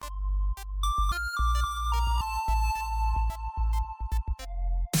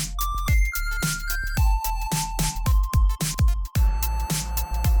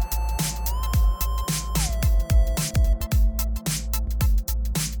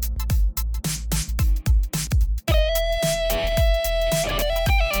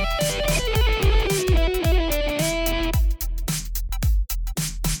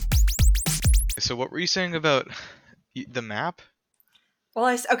So what were you saying about the map?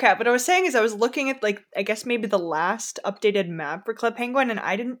 Well, okay, what I was saying is I was looking at, like, I guess maybe the last updated map for Club Penguin, and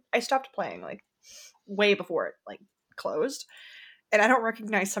I stopped playing, like, way before it, like, closed. And I don't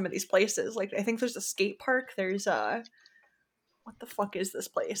recognize some of these places. Like, I think there's a skate park, there's what the fuck is this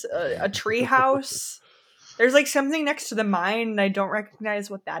place? A tree house? There's, like, something next to the mine, and I don't recognize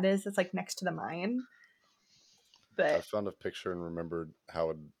what that is. It's, like, next to the mine. I But found a picture and remembered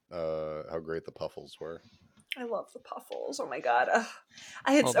how great the Puffles were. I love the Puffles. Oh my god.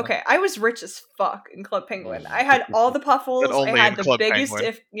 Hold on. I was rich as fuck in Club Penguin. I had all the Puffles. But only I had in the Club biggest.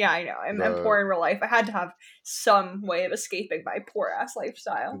 Penguin. Yeah, I know. I'm poor in real life. I had to have some way of escaping my poor ass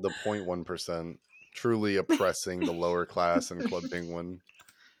lifestyle. The 0.1% truly oppressing the lower class in Club Penguin.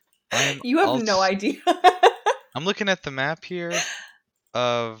 You have no idea. I'm looking at the map here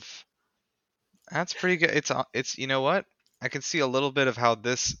of. That's pretty good. It's you know what? I can see a little bit of how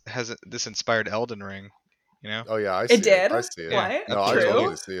this inspired Elden Ring. You know? Oh yeah, I see it. Did? I see it. What? Yeah, No, I True?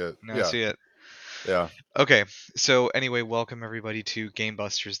 totally see it. No, Yeah. I see it. Yeah. Okay, so anyway, welcome everybody to Game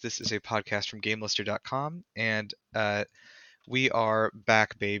Busters. This is a podcast from GameLister.com, and we are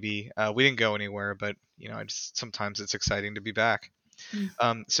back, baby. We didn't go anywhere, but you know, sometimes it's exciting to be back.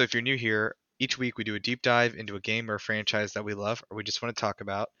 So if you're new here, each week we do a deep dive into a game or a franchise that we love, or we just want to talk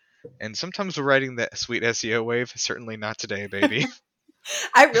about. And sometimes we're riding that sweet SEO wave. Certainly not today, baby.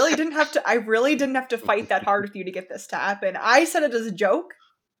 I really didn't have to fight that hard with you to get this to happen. I said it as a joke.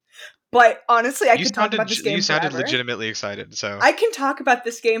 But honestly, I could talk about this game You sounded forever. legitimately excited, so I can talk about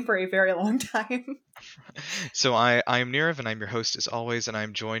this game for a very long time. So I am Nirav, and I'm your host as always, and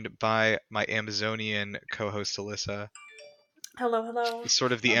I'm joined by my Amazonian co-host Alyssa. Hello.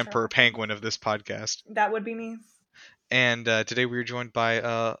 Sort of the Emperor Penguin of this podcast. That would be me. And today we are joined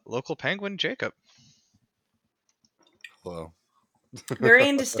by local penguin Jacob. Hello. Very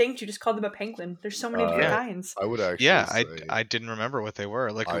indistinct. You just called them a penguin. There's so many different kinds. I would actually Yeah, say, I didn't remember what they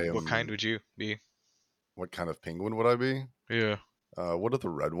were. Like, what kind would you be? What kind of penguin would I be? Yeah. What are the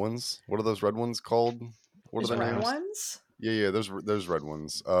red ones? What are those red ones called? What There's are their red names? ones? Yeah. There's red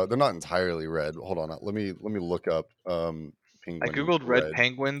ones. They're not entirely red. Hold on. Let me look up. Penguin. I googled red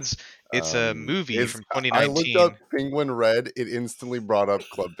penguins. It's a movie from 2019. I looked up penguin red. It instantly brought up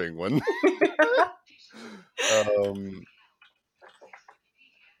Club Penguin.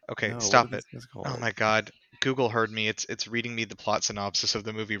 Okay, stop it. Oh my god. Google heard me. It's reading me the plot synopsis of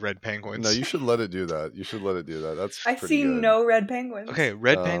the movie Red Penguins. No, you should let it do that. That's I see good. no red penguins. Okay,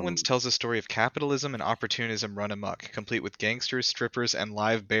 Red Penguins tells a story of capitalism and opportunism run amok, complete with gangsters, strippers, and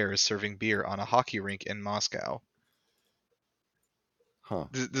live bears serving beer on a hockey rink in Moscow. Huh.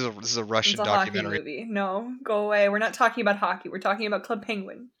 This is a Russian it's a documentary. Hockey movie. No, go away. We're not talking about hockey. We're talking about Club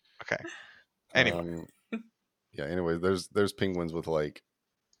Penguin. Okay. Anyway. Yeah. Anyway, there's penguins with like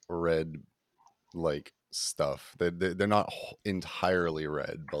red like stuff. They're not entirely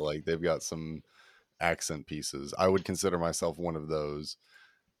red, but like they've got some accent pieces. I would consider myself one of those.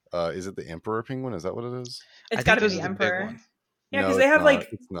 Is it the Emperor Penguin? Is that what it is? It's got to be the Emperor. Yeah, because no, they have not. like.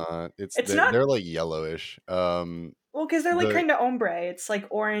 It's not. It's not. They're like yellowish. Well, because they're like kind of ombre. It's like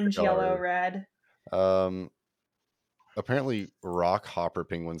orange, yellow, red. Apparently rock hopper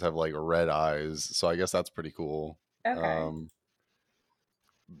penguins have like red eyes, so I guess that's pretty cool. Okay.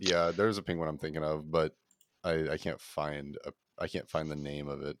 Yeah, there's a penguin I'm thinking of, but I can't find the name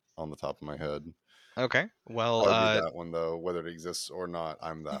of it on the top of my head. Okay. Well, I would be that one though, whether it exists or not.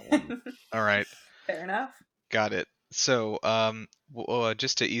 I'm that one. All right. Fair enough. Got it. So,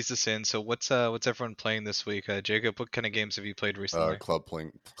 just to ease this in, so what's everyone playing this week? Jacob, what kind of games have you played recently? Club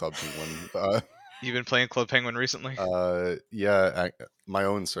Penguin. You've been playing Club Penguin recently? Yeah, my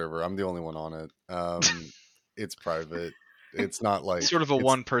own server. I'm the only one on it. It's private. It's not like sort of a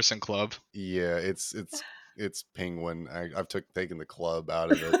one-person club. Yeah, it's Penguin. I've taken the club out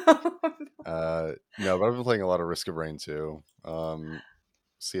of it. No, but I've been playing a lot of Risk of Rain too.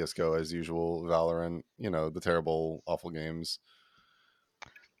 CS:GO as usual, Valorant. You know, the terrible, awful games.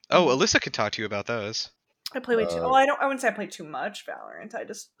 Oh, Alyssa could talk to you about those. I play way too. Well, I wouldn't say I play too much Valorant. I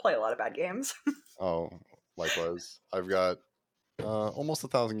just play a lot of bad games. Oh, likewise. I've got almost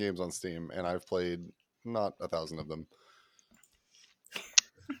 1,000 games on Steam, and I've played not 1,000 of them.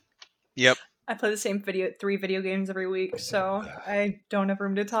 Yep. I play the same 3 video games every week, so I don't have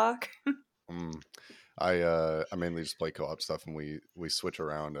room to talk. I mainly just play co-op stuff, and we switch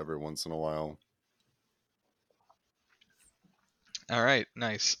around every once in a while. All right,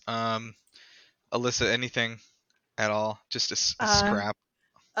 nice. Alyssa, anything at all? Just a scrap.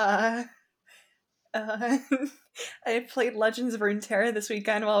 I played Legends of Runeterra this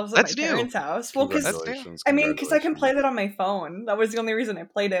weekend while I was at my parents' house. Well, because I mean, because I can play that on my phone. That was the only reason I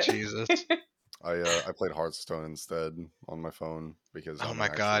played it. Jesus. I played Hearthstone instead on my phone because Oh I'm my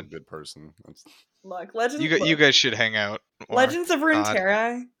an actual god. good person. Look, You guys should hang out more. Legends of God.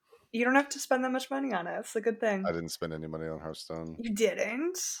 Runeterra. You don't have to spend that much money on it. It's a good thing. I didn't spend any money on Hearthstone. You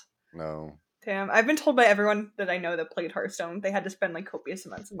didn't? No. Damn, I've been told by everyone that I know that played Hearthstone they had to spend like copious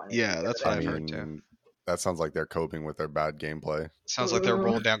amounts of money. to Yeah, get that's it what I I've in. heard too. mean, that sounds like they're coping with their bad gameplay. Sounds like they're Ooh.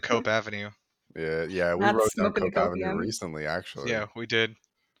 rolling down Cope Avenue. Yeah, we Not rode down smoking the Cope Avenue copium. recently, actually. Yeah, we did.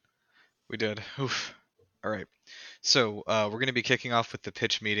 We did. Oof. All right. So we're going to be kicking off with the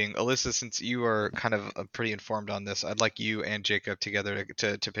pitch meeting. Alyssa, since you are kind of pretty informed on this, I'd like you and Jacob together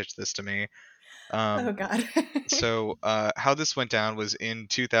to pitch this to me. Oh god. So how this went down was in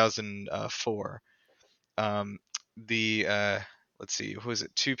 2004. The let's see, who was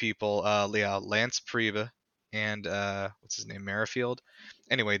it? Two people, Lance Priebe and what's his name, Merrifield.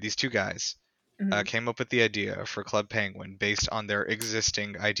 Anyway, these two guys Mhm. came up with the idea for Club Penguin based on their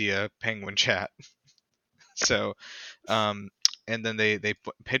existing idea, Penguin Chat. So, and then they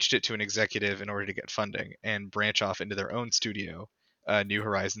pitched it to an executive in order to get funding and branch off into their own studio, New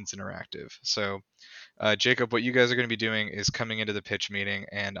Horizons Interactive. So, Jacob, what you guys are going to be doing is coming into the pitch meeting,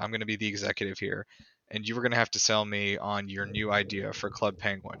 and I'm going to be the executive here, and you were going to have to sell me on your new idea for Club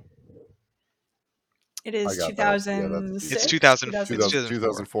Penguin. It I is got that. Yeah, that's It's 2006? 2000. It's 2004.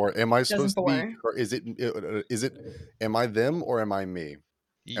 2004. Am I supposed to be? 2004. Or is it? Am I them or am I me?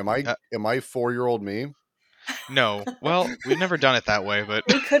 Y- Am I 4-year-old me? No. Well, we've never done it that way, but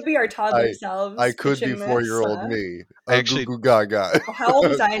We could be our toddler I selves could be pitching this. 4-year-old me. I A goo actually goo gaga. Well, how old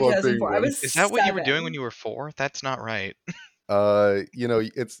was I in Club 2004? I Penguin. was is that what you were doing 7. when you were 4? That's not right.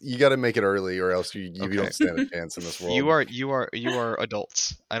 You got to make it early, or else you Okay. don't stand a chance in this world. You are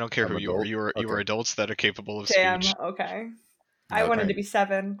adults. I don't care I'm who you are. adult? You are Okay. adults that are capable of Damn, speech. okay. I Okay. wanted to be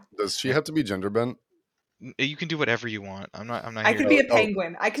 7. Does she have to be gender bent? You can do whatever you want. I'm not I here could to. be a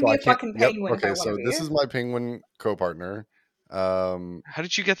penguin. I can So be I a can't. fucking Yep. penguin if I Okay. want to So be. this is my penguin co-partner. How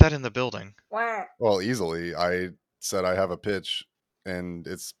did you get that in the building? Wah. Well, easily. I said I have a pitch, and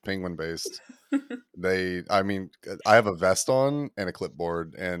it's penguin based. I mean, I have a vest on and a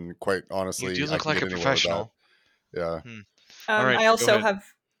clipboard, and quite You honestly, do I look can like get a anywhere with that. professional. Yeah. All right, I go also ahead. have.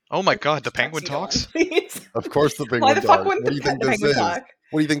 Oh my a god, the tuxedo penguin on, talks? please. Of course, the penguin Why the fuck talks. wouldn't What do you the think this penguin is? talk?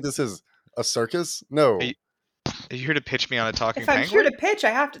 What do you think this is? A circus? No. Are you here to pitch me on a talking If I'm penguin? here to pitch, I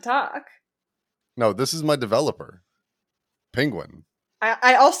have to talk. No, this is my developer. Penguin.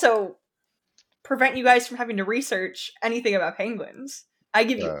 I also prevent you guys from having to research anything about penguins. I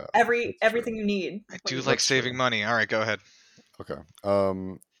give you Yeah, that's everything true. you need. I when do you like look. saving money. All right, go ahead. Okay.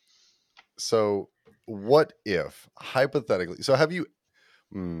 So what if hypothetically? So have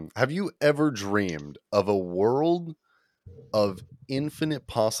you ever dreamed of a world of infinite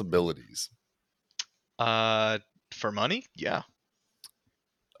possibilities? For money? Yeah.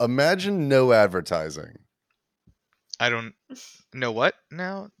 Imagine no advertising. I don't know what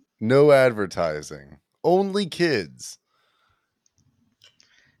now. No advertising. Only kids.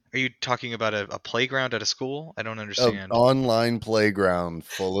 Are you talking about a playground at a school? I don't An understand. online playground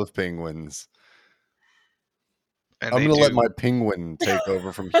full of penguins. And I'm they going to let do. my penguin take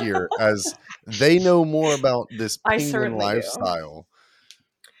over from here as they know more about this I penguin certainly do. lifestyle.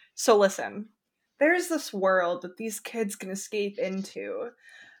 So listen, there's this world that these kids can escape into.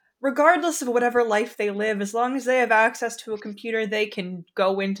 Regardless of whatever life they live, as long as they have access to a computer, they can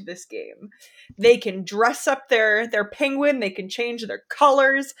go into this game. They can dress up their penguin, they can change their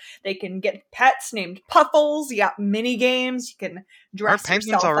colors, they can get pets named Puffles, you got mini games, you can dress Aren't penguins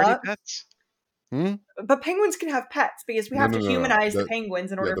yourself already up. pets? But penguins can have pets because we have to humanize the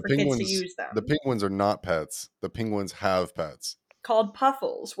penguins in order for kids to use them. The penguins are not pets. The penguins have pets. Called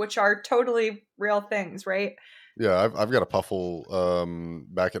Puffles, which are totally real things, right? Yeah, I've got a Puffle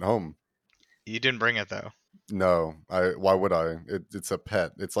back at home. You didn't bring it though. No, why would I? It's a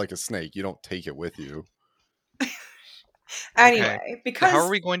pet. It's like a snake. You don't take it with you. Anyway, Okay. because How are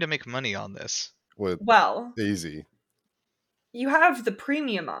we going to make money on this? With well, Daisy. you have the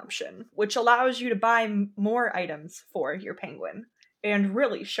premium option, which allows you to buy more items for your penguin and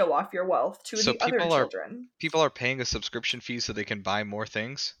really show off your wealth to So the other people are- children. People are paying a subscription fee so they can buy more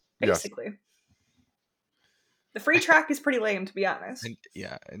things. Yes. Basically. The free track is pretty lame, to be honest. And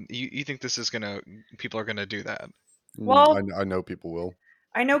yeah, and you think this is people are gonna do that? Well- I know people will.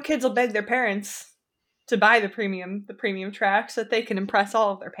 I know kids will beg their parents to buy the premium track so that they can impress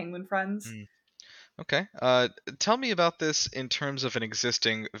all of their penguin friends. Okay. Tell me about this in terms of an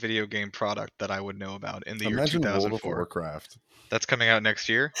existing video game product that I would know about in the Imagine year World of 2004. Warcraft. That's coming out next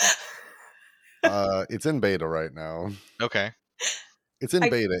year. It's in beta right now. Okay. It's in I-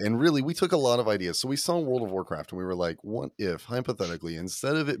 beta, and really, we took a lot of ideas. So we saw World of Warcraft, and we were like, what if, hypothetically,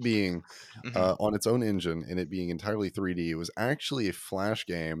 instead of it being Mhm. on its own engine and it being entirely 3D, it was actually a Flash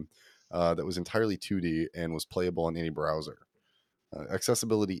game that was entirely 2D and was playable on any browser.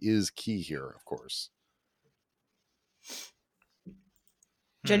 Accessibility is key here, of course.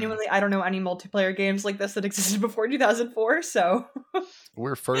 Genuinely, I don't know any multiplayer games like this that existed before 2004, so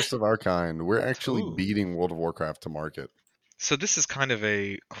We're first of our kind. We're actually Ooh. beating World of Warcraft to market. So this is kind of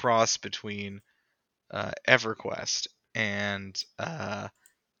a cross between EverQuest and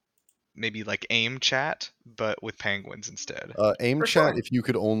maybe like AIM chat, but with penguins instead. Aim for chat, sure. if you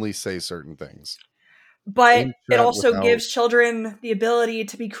could only say certain things. But AIM it chat also without- gives children the ability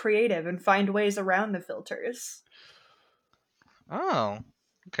to be creative and find ways around the filters. Oh,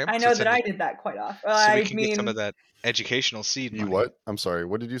 okay. I So know it's that an- I did that quite often. so we I can get some of mean, that educational seed You money. what? I'm sorry.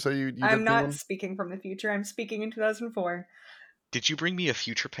 What did you say you I'm did, not Penguin? speaking from the future. I'm speaking in 2004. Did you bring me a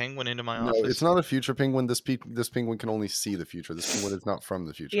future penguin into my No, office? it's not a future penguin. This penguin can only see the future. This penguin is not from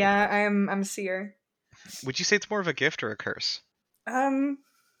the future. Yeah, I'm a seer. Would you say it's more of a gift or a curse? I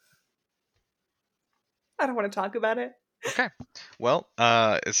don't want to talk about it. Okay. Well,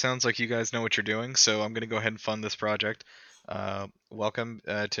 it sounds like you guys know what you're doing, so I'm going to go ahead and fund this project. Welcome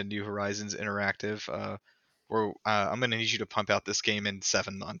to New Horizons Interactive. I'm going to need you to pump out this game in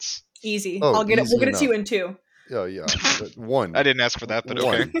 7 months. Easy. Oh, I'll get it. We'll easy get it to you enough. in 2. Yeah. One. I didn't ask for that, but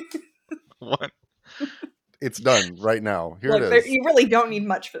okay. One. One. It's done right now. Here Look, it is. you really don't need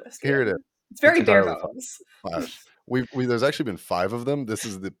much for this game. Here it is. It's very It's bare entirely bones. Flash. There's actually been 5 of them. This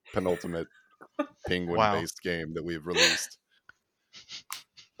is the penultimate penguin-based game that we've released.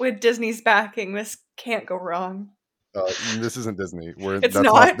 With Disney's backing, this can't go wrong. This isn't Disney. It's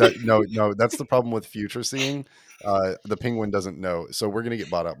not? No, that's the problem with future seeing. The penguin doesn't know, so we're gonna get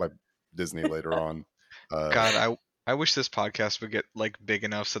bought out by Disney later on. God, I wish this podcast would get like big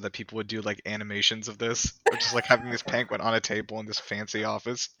enough so that people would do like animations of this, or just like having this penguin on a table in this fancy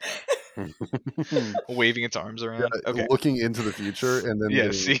office, waving its arms around. Okay. Looking into the future and then Yeah,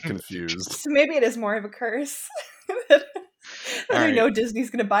 getting seeing the confused. So maybe it is more of a curse. that we Alright. know Disney's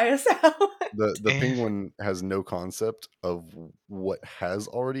going to buy us out. The Eh. penguin has no concept of what has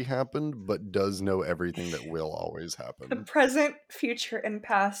already happened, but does know everything that will always The happen. present, future, and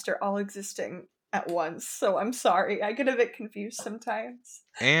past are all existing at once. So I'm sorry. I get a bit confused sometimes.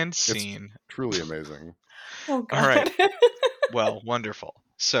 And scene. Truly amazing. Oh, God. All right. Well, wonderful.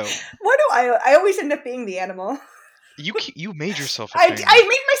 So Why do I always end up being the animal? you made yourself a I penguin.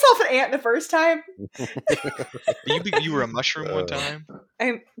 made myself an ant the first time. You were a mushroom one time.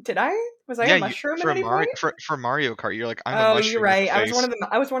 Did I? Was I Yeah, a mushroom for at any point? for Mario Kart, you're like, I'm a Oh, mushroom. you're with a right. I was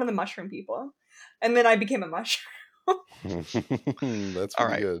face. one of the mushroom people, and then I became a mushroom. That's All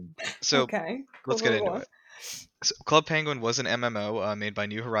pretty right. good. So Okay, let's cool, get cool, into cool. it. So Club Penguin was an MMO made by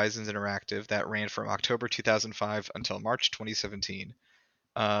New Horizons Interactive that ran from October 2005 until March 2017.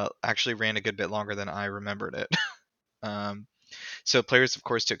 Actually ran a good bit longer than I remembered it. So players, of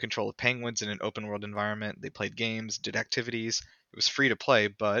course, took control of penguins in an open world environment. They played games, did activities. It was free to play,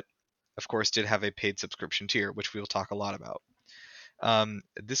 but of course did have a paid subscription tier, which we'll talk a lot about.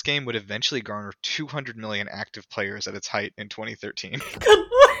 This game would eventually garner 200 million active players at its height in 2013. Good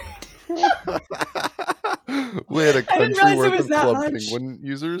lord, We had a I didn't country realize it worth was of that Club much. Penguin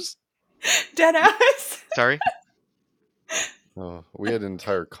users. dead ass. Sorry? We had an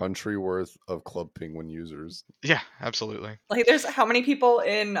entire country worth of Club Penguin users. Yeah, absolutely. Like, there's how many people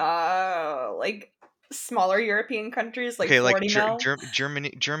in like smaller European countries, like Okay, 40 mil?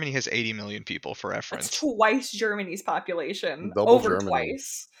 Germany has 80 million people for That's reference. twice Germany's population. Double Over Germany.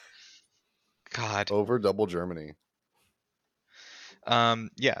 twice. God. Over double Germany.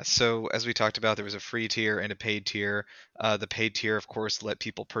 Yeah, so as we talked about, there was a free tier and a paid tier. The paid tier, of course, let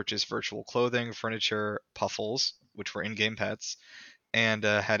people purchase virtual clothing, furniture, puffles, which were in-game pets, and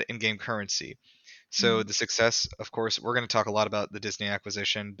had in-game currency. So the success, of course, we're going to talk a lot about the Disney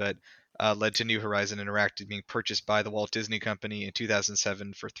acquisition, but led to New Horizon Interactive being purchased by the Walt Disney Company in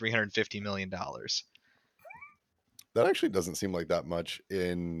 2007 for $350 million. That actually doesn't seem like that much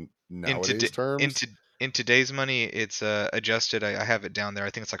in nowadays terms. In today's money, it's adjusted. I have it down there. I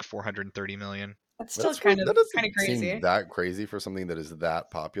think it's like 430 million. That's still That kind of doesn't crazy. seem that crazy for something that is that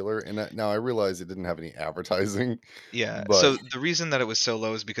popular. And now I realize it didn't have any advertising. Yeah. But So the reason that it was so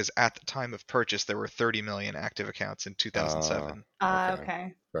low is because at the time of purchase, there were 30 million active accounts in 2007.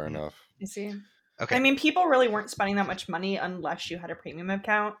 Okay. Fair Mhm. enough. I see. Okay. I mean, people really weren't spending that much money unless you had a premium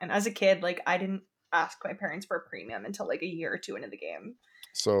account. And as a kid, like, I didn't ask my parents for a premium until like a year or two into the game.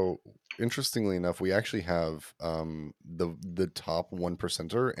 So interestingly enough, we actually have the top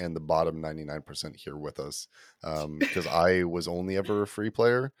 1%er and the bottom 99% here with us, because I was only ever a free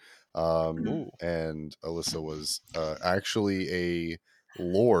player, Ooh. and Alyssa was actually a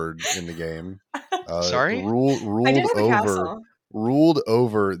lord in the game. Sorry? I did have a castle. Ruled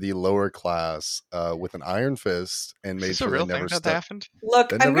over the lower class with an iron fist and Is made this a sure real thing that happened?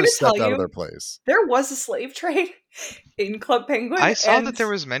 Look, they I'm never going to tell stepped out of their you, place. there was a slave trade in Club Penguin, I saw and that there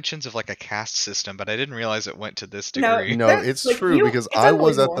was mentions of like a caste system, but I didn't realize it went to this no, degree. No, it's like true because it's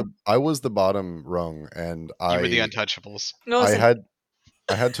unbelievable. I was the bottom rung, and You were the untouchables. No, I listen, had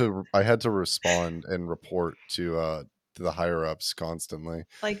I had to respond and report to the higher ups constantly.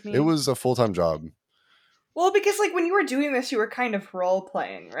 like It me. was a full-time job. Well, because like when you were doing this, you were kind of role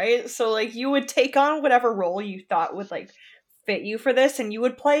playing, right? So like you would take on whatever role you thought would like fit you for this, and you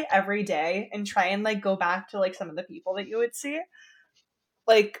would play every day and try and like go back to like some of the people that you would see.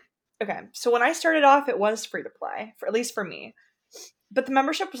 Like, okay, so when I started off, it was free to play, for at least for me. But the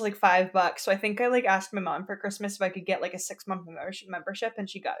membership was like $5, so I think I like asked my mom for Christmas if I could get like a 6-month membership, and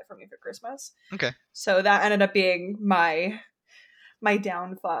she got it for me for Christmas. Okay. So that ended up being my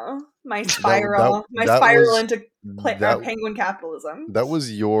downfall, my That spiral was into that penguin capitalism. that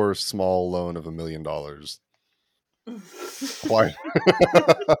was your small loan of $1 million. Quite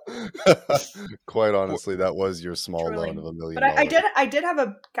quite honestly, that was your small loan Truly, of $1 million. but I did have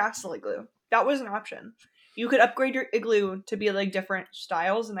a castle igloo. That was an option. You could upgrade your igloo to be like different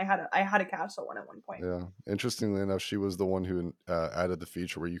styles, and I had a castle one at one point. Yeah. Interestingly enough, she was the one who added the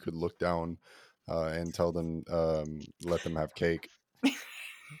feature where you could look down and tell them, let them have cake.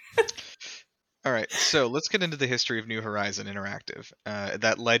 All right, so let's get into the history of New Horizon Interactive.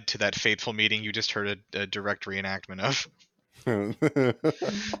 That led to that fateful meeting you just heard a direct reenactment of.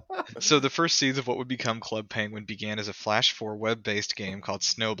 So the first seeds of what would become Club Penguin began as a Flash 4 web-based game called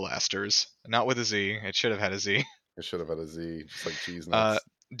Snow Blasters. Not with a Z, it should have had a Z. It should have had a Z, just like cheese nuts.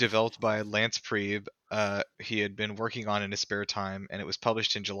 Developed by Lance Priebe. He had been working on it in his spare time, and it was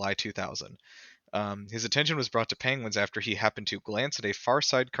published in July 2000. His attention was brought to penguins after he happened to glance at a Far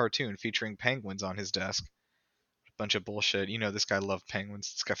Side cartoon featuring penguins on his desk. Bunch of bullshit. You know this guy loved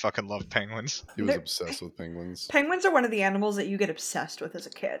penguins. This guy fucking loved penguins. He was obsessed with penguins. Penguins are one of the animals that you get obsessed with as a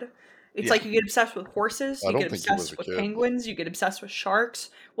kid. It's Yeah. like you get obsessed with horses, I you don't get think he was obsessed a with kid. penguins, you get obsessed with sharks.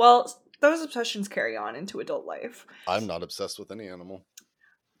 Well, those obsessions carry on into adult life. I'm not obsessed with any animal.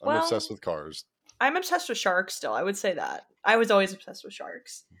 I'm Well- obsessed with cars. I'm obsessed with sharks still. I would say that. I was always obsessed with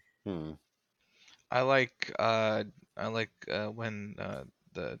sharks. I like when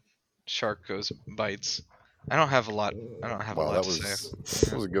the shark goes bites. I don't have a lot. Wow, that to was say.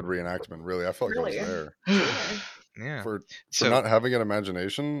 that was a good reenactment. Really, I felt like Really? I was Truly. Yeah. there. For So- not having an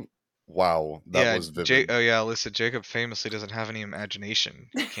imagination, wow, that was vivid. Alyssa, Jacob famously doesn't have any imagination.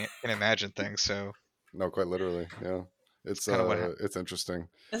 He can't imagine things. So No, quite literally, yeah. It's kinda what hap- it's interesting.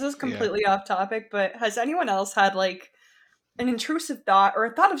 This is completely off topic, but has anyone else had like an intrusive thought or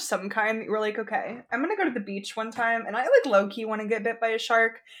a thought of some kind that you were like, okay, I'm gonna go to the beach one time and I like low key want to get bit by a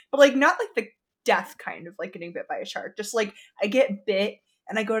shark, but like not like the death kind of like getting bit by a shark. Just like I get bit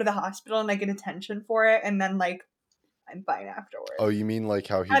and I go to the hospital and I get attention for it and then like I'm fine afterwards. Oh, you mean like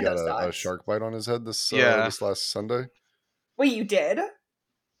how he I had got those a thoughts. shark bite on his head this Yeah. this last Sunday? Wait, you did? it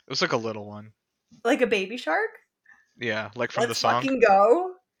was like a little one. Like a baby shark? Yeah, like from Let's the song. fucking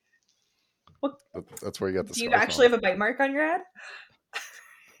go. That's where you got the Do you scar actually from. have a bite mark on your head?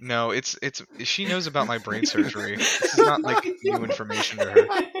 No, it's she knows about my brain surgery. This is not like new information to her.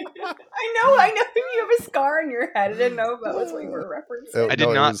 I know you have a scar on your head. I didn't know if that was what you were referencing. I did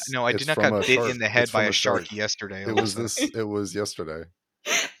No, it not. was- No, I it's did not from got a bit shark. in the head It's by from a a shark shark. yesterday. It was Alyssa. it was yesterday.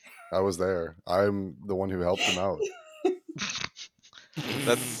 I was there. I'm the one who helped him out.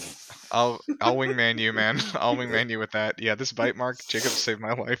 I'll wingman you, man. I'll wingman you with that. Yeah, this bite mark, Jacob saved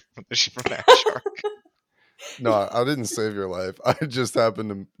my life from that shark. No, I didn't save your life. I just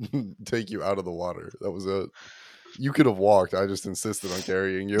happened to take you out of the water. That was it. You could have walked. I just insisted on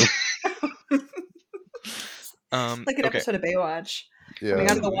carrying you. Like an Okay. episode of Baywatch. Coming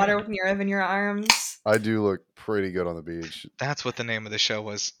Yeah, out of the water with Nirav in your arms. I do look pretty good on the beach. That's what the name of the show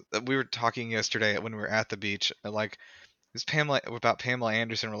was. We were talking yesterday when we were at the beach. Like, it was about Pamela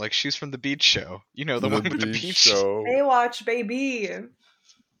Anderson. We're like, she's from the Beach Show. You know, the one with the beach. show. Baywatch, baby.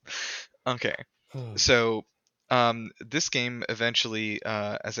 Okay. So, this game eventually,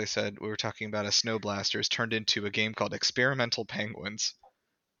 as I said, we were talking about a Snow Blasters turned into a game called Experimental Penguins.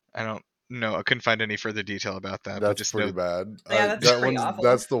 I don't know. I couldn't find any further detail about that. but That's just pretty know, bad. Yeah, that's pretty awful.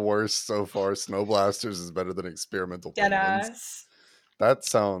 That's the worst so far. Snow Blasters is better than Experimental Penguins. Deadass. That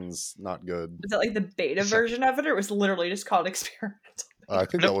sounds not good. Was that like the beta So- version of it, or it was literally just called experimental? I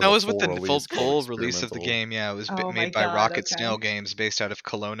think Nope, that was that a was with full the release called full release of the Experimental. game. Yeah, it was Oh my made by God, Rocket okay. Snail Games, based out of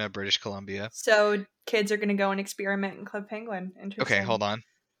Kelowna, British Columbia. So kids are gonna go and experiment in Club Penguin. Interesting. Okay, hold on.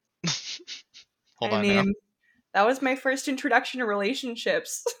 Hold I on now. mean, that was my first introduction to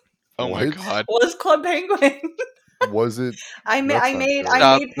relationships. Oh my What? god. Was Club Penguin. Was it? I That's not made good.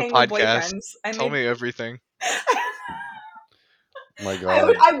 Stop the penguin podcast. boyfriends. Tell me everything. My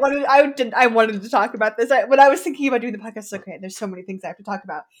God. I wanted to talk about this. When I was thinking about doing the podcast, okay, there's so many things I have to talk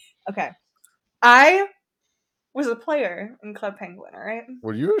about. Okay, I was a player in Club Penguin. All right,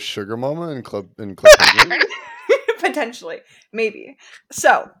 Were you a sugar mama in Club Penguin? potentially, maybe.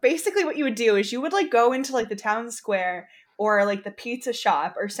 So basically, what you would do is you would like go into like the town square or like the pizza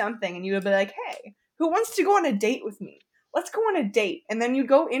shop or something, and you would be like, "Hey, who wants to go on a date with me? Let's go on a date." And then you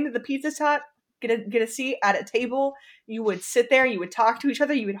go into the pizza shop, get a seat at a table. You would sit there, you would talk to each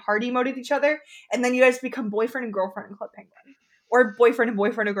other, you would heart emote at each other, and then you guys become boyfriend and girlfriend in Club Penguin, or boyfriend and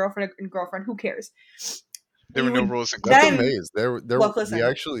boyfriend or girlfriend and girlfriend. Who cares? There were You no would rules in That's Club then amazing. look,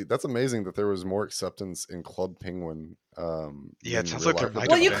 listen. That's amazing that there was more acceptance in Club Penguin Yeah, it than sounds real like there life. might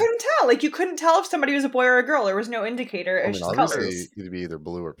Well, have you been. couldn't tell. Like you couldn't tell if somebody was a boy or a girl. There was no indicator. It I was mean, just obviously colors. it'd be either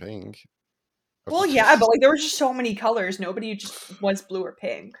blue or pink. Well, yeah, but like there were just so many colors. Nobody just was blue or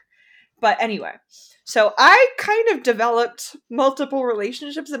pink. But anyway, so I kind of developed multiple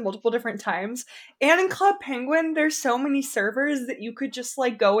relationships at multiple different times. And in Club Penguin, there's so many servers that you could just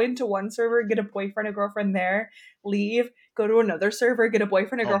like go into one server, get a boyfriend or girlfriend there, leave, go to another server, get a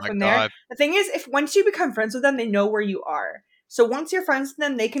boyfriend or Oh my girlfriend there. god. The thing is, if once you become friends with them, they know where you are. So once you're friends with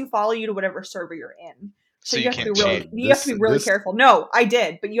them, they can follow you to whatever server you're in. So You you have to be can't really, cheat. you have to be really This careful. No, I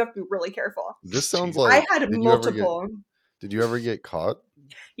did, but you have to be really careful. this sounds Jeez. I like had multiple. did you ever get caught?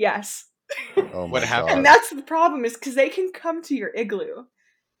 Yes. Oh What my happened? And God. that's the problem is because they can come to your igloo.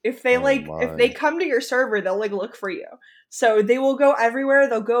 If they Oh if they my. come to your server, they'll like look for you. So they will go everywhere.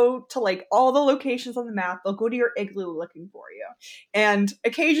 They'll go to like all the locations on the map. They'll go to your igloo looking for you. And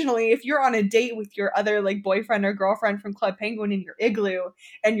occasionally, if you're on a date with your other like boyfriend or girlfriend from Club Penguin in your igloo,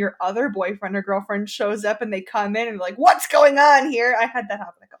 and your other boyfriend or girlfriend shows up and they come in and like, what's going on here? I had that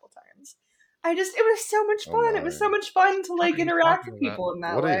happen a couple times. It was so much Oh fun. It was my. so much fun to What like are you interact talking with about? people in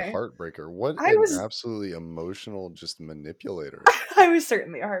that What a way. heartbreaker. What I an was absolutely emotional just manipulator. I was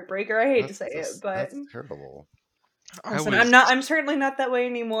certainly a heartbreaker. I hate to say it, but That's terrible. I listen, was I'm certainly not that way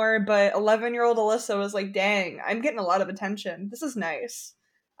anymore, but 11-year-old Alyssa was like, "Dang, I'm getting a lot of attention. This is nice.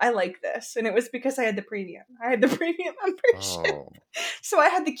 I like this." And it was because I had the premium. I had the premium membership. Oh. So I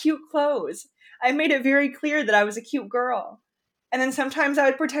had the cute clothes. I made it very clear that I was a cute girl. And then sometimes I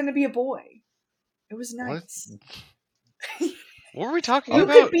would pretend to be a boy. It was What? nice. What were we talking You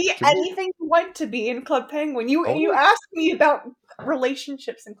about? could be Can we- anything you want to be in Club Penguin. You Oh. you asked me about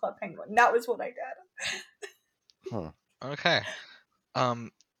relationships in Club Penguin. That was what I did. Huh. Okay.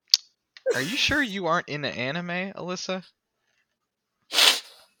 Are you sure you aren't into anime, Alyssa?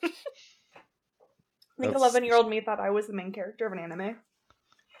 I think That's- 11-year-old me thought I was the main character of an anime.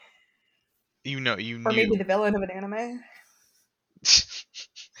 You Or maybe knew. the villain of an anime.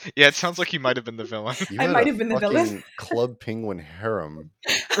 Yeah, it sounds like you might have been the villain. You I had might a have been the villain. fucking Club Penguin harem.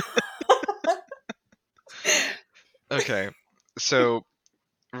 Okay, so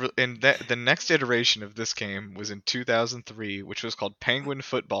in the next iteration of this game was in 2003, which was called Penguin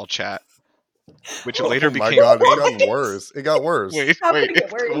Football Chat, which later Oh my became. God, it's What? gotten worse. It got worse. Wait, How wait, could it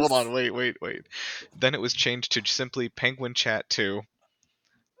get worse? hold on, wait. Then it was changed to simply Penguin Chat 2.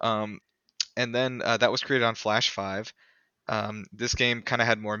 And then that was created on Flash 5. This game kind of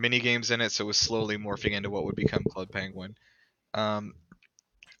had more mini games in it, so it was slowly morphing into what would become Club Penguin.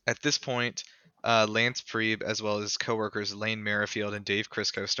 At this point, Lance Prieb, as well as coworkers Lane Merrifield and Dave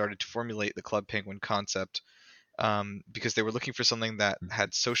Crisco, started to formulate the Club Penguin concept because they were looking for something that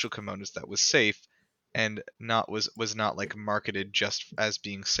had social components that was safe and was not like marketed just as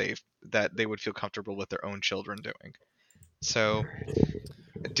being safe, that they would feel comfortable with their own children doing. So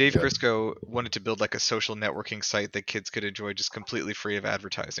Dave Yeah. Crisco wanted to build like a social networking site that kids could enjoy just completely free of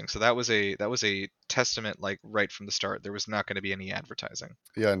advertising. So that was a testament, like right from the start. There was not going to be any advertising.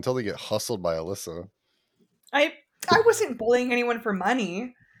 Yeah, until they get hustled by Alyssa. I wasn't bullying anyone for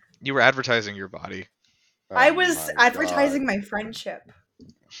money. You were advertising your body. I Oh was my advertising God. my friendship.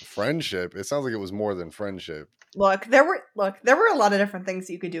 Friendship. It sounds like it was more than friendship. Look, there were a lot of different things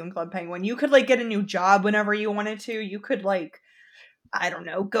you could do in Club Penguin. You could like get a new job whenever you wanted to. You could like, I don't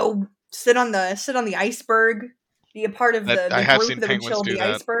know, go sit on the iceberg, be a part of the I have group seen that would penguins chill do the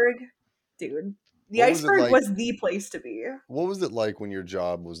that. iceberg. Dude, the What was it iceberg like- was the place to be. What was it like when your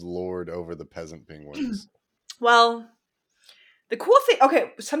job was lord over the peasant penguins? Well, The cool thing,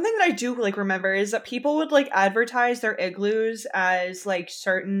 okay, something that I do like remember is that people would like advertise their igloos as like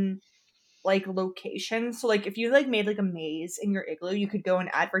certain like locations. So like if you like made like a maze in your igloo, you could go and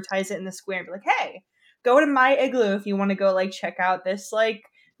advertise it in the square and be like, hey, go to my igloo if you want to go like check out this like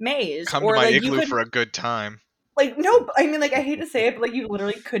maze. Come to Or my like you igloo could for a good time. like no, I mean like I hate to say it, but like you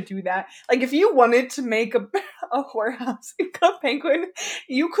literally could do that. Like if you wanted to make a whorehouse in Club Penguin,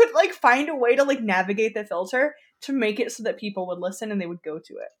 you could like find a way to like navigate the filter to make it so that people would listen and they would go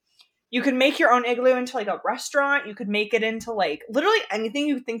to it. You could make your own igloo into like a restaurant. You could make it into like literally anything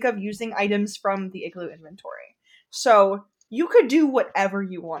you think of using items from the igloo inventory. So you could do whatever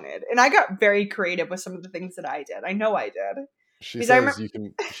you wanted. And I got very creative with some of the things that I did. I know I did. She Because I says remember you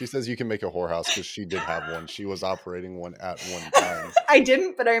can. She says you can make a whorehouse because she did have one. She was operating one at one time. I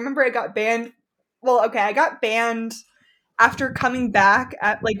didn't, but I remember I got banned. Well, okay, I got banned after coming back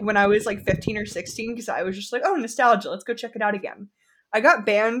at like when I was like 15 or 16 because I was just like, oh, nostalgia, let's go check it out again. I got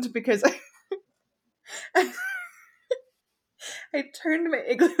banned because I turned my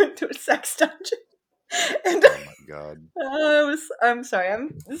igloo into a sex dungeon. And Oh my god. I'm sorry,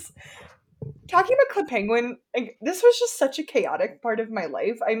 I'm just talking about Club Penguin. Like, this was just such a chaotic part of my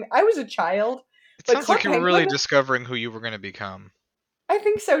life. I was a child, It but sounds Club like you were really Penguin, discovering who you were going to become. I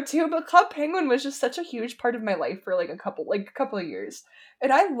think so too. But Club Penguin was just such a huge part of my life for like a couple of years,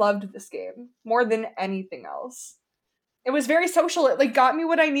 and I loved this game more than anything else. It was very social. It like got me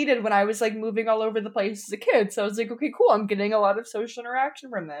what I needed when I was like moving all over the place as a kid. So I was like, okay, cool. I'm getting a lot of social interaction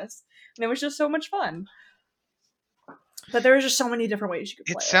from this, and it was just so much fun. But there was just so many different ways you could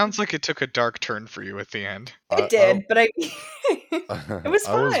play It sounds like it took a dark turn for you at the end. it. It did, but it was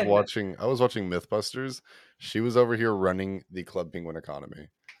I was fun. watching Mythbusters. She was over here running the Club Penguin economy.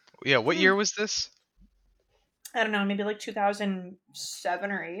 Yeah, what year was this? I don't know, maybe like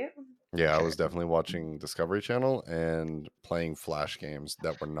 2007 or 8. Yeah, I Okay. was definitely watching Discovery Channel and playing Flash games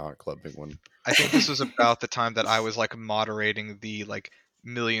that were not Club Penguin. I think this was about the time that I was like moderating the like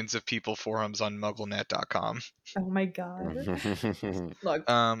millions of people forums on MuggleNet.com. Oh my god. Mm-hmm. Look,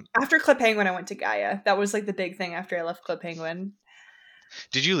 Um, after Club Penguin, I went to Gaia. That was like the big thing after I left Club Penguin.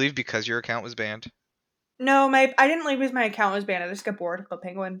 did you leave because your account was banned? No, I didn't leave because my account was banned. I just got bored of Club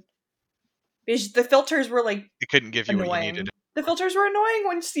Penguin. Because the filters were like It couldn't give you what you annoying. needed. The filters were annoying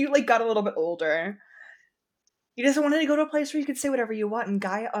once you like got a little bit older. You just wanted to go to a place where you could say whatever you want. In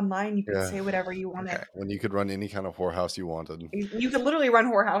Gaia Online, you could Yeah. say whatever you wanted. Okay. When you could run any kind of whorehouse you wanted. You could literally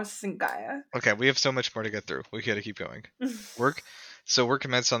run whorehouses in Gaia. Okay, we have so much more to get through. We gotta keep going. Work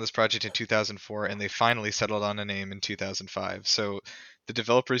commenced on this project in 2004, and they finally settled on a name in 2005. So the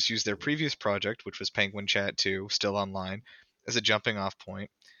developers used their previous project, which was Penguin Chat 2, still online, as a jumping off point,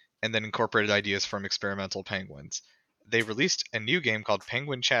 and then incorporated ideas from experimental penguins. They released a new game called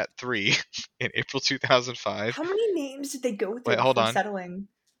Penguin Chat 3 in April 2005. How many names did they go through Wait, hold before on. settling?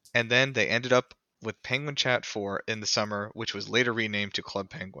 And then they ended up with Penguin Chat 4 in the summer, which was later renamed to Club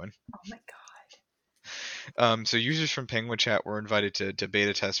Penguin. Oh my god. So users from Penguin Chat were invited to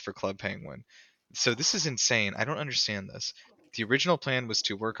beta test for Club Penguin. So this is insane. I don't understand this. The original plan was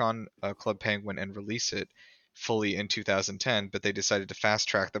to work on Club Penguin and release it fully in 2010, but they decided to fast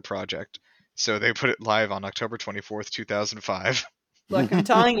track the project. So they put it live on October 24th, 2005. Look, I'm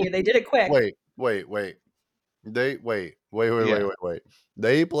telling you, they did it quick. Wait. They wait.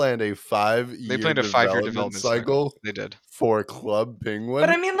 They planned a 5-year They planned a 5-year development cycle. They did. For Club Penguin. But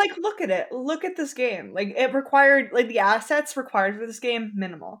I mean, like, look at it. Look at this game. Like, it required, like, the assets required for this game,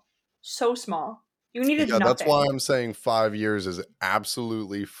 minimal. So small. You needed nothing. That's why I'm saying 5 years is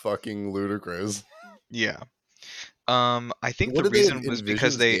absolutely fucking ludicrous. Yeah. I think What the did they reason was envision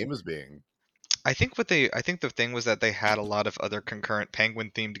because this game as being? I think the thing was that they had a lot of other concurrent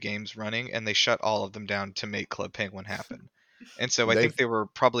penguin themed games running, and they shut all of them down to make Club Penguin happen. And so I think they were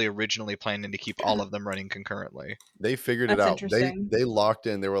probably originally planning to keep all of them running concurrently. They figured That's it out. interesting. They locked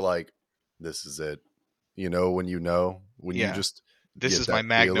in. They were like, "This is it." You know when you Yeah. just This get is my that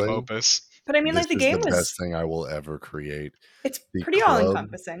magnum feeling, opus. But I mean, this like, the is game the was... best thing I will ever create. It's The pretty club-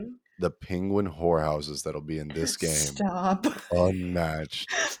 all-encompassing. The penguin whorehouses that'll be in this game, Stop. unmatched.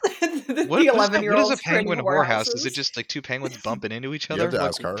 The What is 11-year-olds a penguin creating whorehouse? Is it whorehouses. just like two penguins bumping into each You other? have to Like,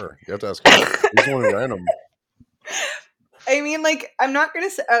 ask her. You have to ask her. She's the one who ran them. I mean, like, I'm not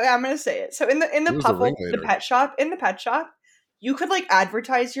gonna say. I'm gonna say it. So in the Who's the Puffle, ringleader? the pet shop, you could like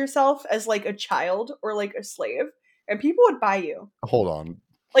advertise yourself as like a child or like a slave, and people would buy you. Hold on.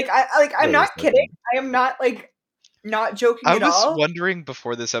 I'm Wait a not second. kidding. I am not like not joking I at was all. wondering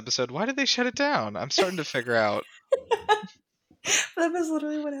before this episode, why did they shut it down? I'm starting to figure out. That was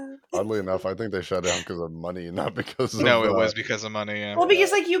literally what happened. Oddly enough, I think they shut down because of money, not because of. No, it was because of money. Yeah. Well,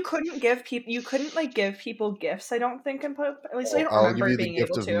 because like you couldn't like give people gifts. I don't think at least I don't I'll give remember you the being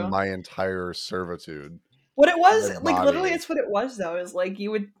gift able of to. my entire servitude. What it was, My like literally, body. it's what it was though. Is like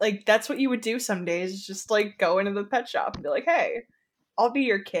you would like that's what you would do some days. Just like go into the pet shop and be like, "Hey, I'll be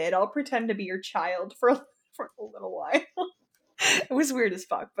your kid. I'll pretend to be your child for a little while." It was weird as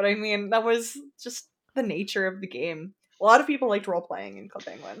fuck, but I mean that was just the nature of the game. A lot of people liked role playing in Club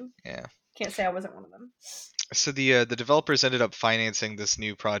Penguin. Yeah. Can't say I wasn't one of them. So the developers ended up financing this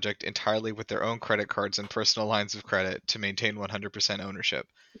new project entirely with their own credit cards and personal lines of credit to maintain 100% ownership.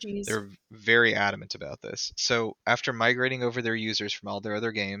 Jeez. They're very adamant about this. So after migrating over their users from all their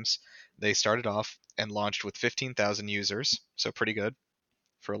other games, they started off and launched with 15,000 users, so pretty good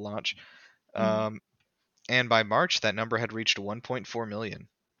for a launch. And by March, that number had reached 1.4 million.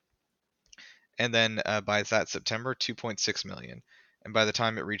 And then by that September, 2.6 million. And by the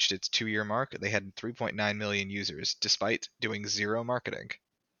time it reached its 2-year mark, they had 3.9 million users, despite doing zero marketing.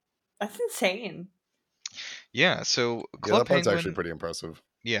 That's insane. Yeah, so Yeah, Club that part's Penguin. actually pretty impressive.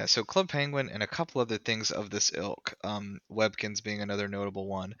 Yeah, so Club Penguin and a couple other things of this ilk, Webkins being another notable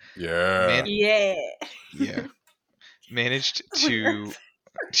one. Yeah. Yeah. Yeah. Managed Oh my to. God.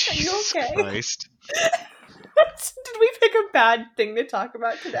 Jesus okay? Christ. Did we pick a bad thing to talk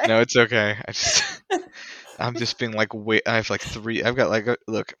about today? No, it's okay. I'm just being like, wait. I have like 3. I've got like,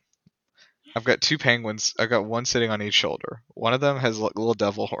 look. I've got 2 penguins. I've got one sitting on each shoulder. One of them has little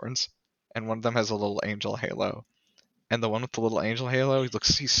devil horns, and one of them has a little angel halo. And the one with the little angel halo,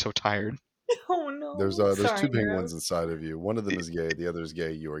 he's so tired. Oh no. There's Sorry, 2 penguins Heroes. inside of you. One of them is gay. The other is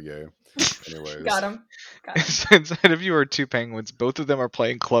gay. You are gay. Anyways. Got him. Inside of you are 2 penguins. Both of them are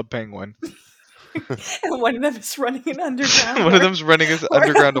playing Club Penguin. And one of them is running an underground. One of them's running an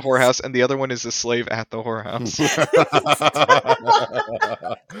underground whorehouse, and the other one is a slave at the whorehouse.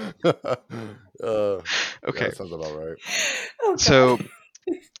 Okay. That sounds about right. Oh, So,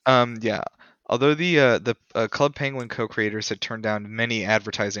 yeah. Although the Club Penguin co-creators had turned down many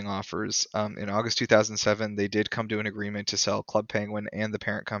advertising offers, in August 2007 they did come to an agreement to sell Club Penguin and the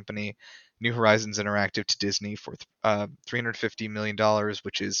parent company, New Horizons Interactive, to Disney for $350 million,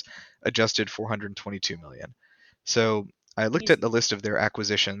 which is adjusted $422 million. So I looked at the list of their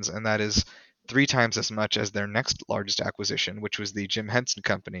acquisitions, and that is 3 times as much as their next largest acquisition, which was the Jim Henson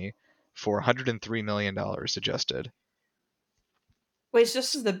Company, for $103 million adjusted. Wait, so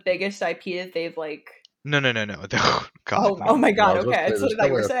this is the biggest IP that they've like. No. God, oh my God! No, Okay, that's what I thought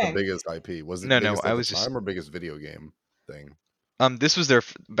you were saying. The biggest IP was it? No, biggest I at was the just time or biggest video game thing. This was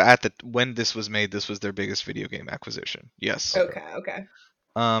when this was made, this was their biggest video game acquisition. Yes. Okay.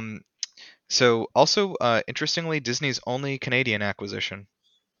 So also, interestingly, Disney's only Canadian acquisition.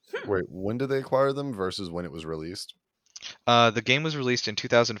 Wait, when did they acquire them versus when it was released? The game was released in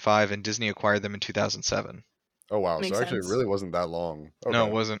 2005, and Disney acquired them in 2007. Oh wow! Makes So actually, sense. it really wasn't that long. Okay. No,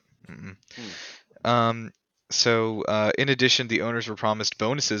 it wasn't. So, in addition, the owners were promised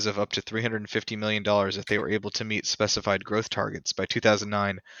bonuses of up to $350 million if they were able to meet specified growth targets. By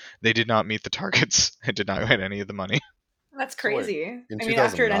 2009, they did not meet the targets and did not get any of the money. That's So wait, crazy. in I mean,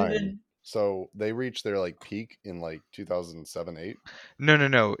 after it 2009, ended. So they reached their like peak in like 2007-8.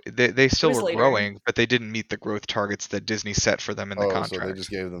 No. They still was were later. growing, but they didn't meet the growth targets that Disney set for them in the So contract. they just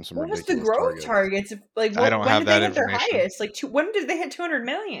gave them some What was ridiculous the growth targets? Like, I don't when have did that they hit their information. highest? Like, when did they hit 200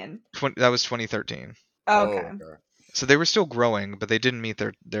 million? That was 2013. Oh, okay. So they were still growing, but they didn't meet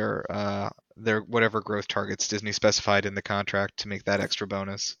their whatever growth targets Disney specified in the contract to make that extra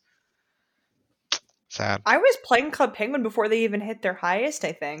bonus. Sad. I was playing Club Penguin before they even hit their highest,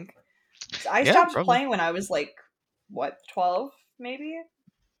 I think. I stopped playing when I was like, 12 maybe?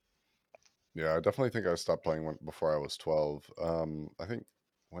 Yeah, I definitely think I stopped playing before I was 12. I think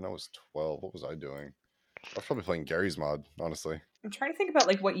when I was 12, what was I doing? I was probably playing Gary's Mod, honestly. I'm trying to think about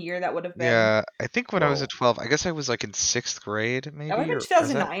like what year that would have been. Yeah, I think when I was Whoa. at 12, I guess I was like in 6th grade, maybe. That would have been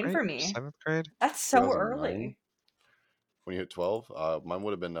 2009 for me. 7th grade? That's so 2009? early. When you hit 12? Mine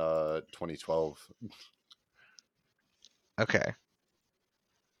would have been 2012. Okay.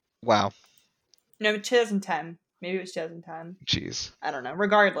 Wow. No, 2010. Maybe it was 2010. Jeez. I don't know.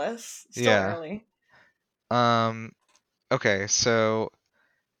 Regardless, still Yeah. early. Okay, so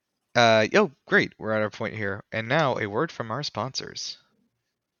great. We're at our point here. And now a word from our sponsors.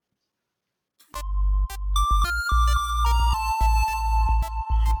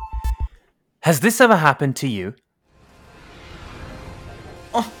 Has this ever happened to you?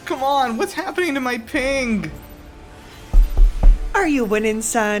 Oh, come on! What's happening to my ping? Are you winning,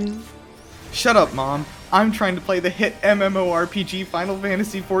 son? Shut up, Mom. I'm trying to play the hit MMORPG Final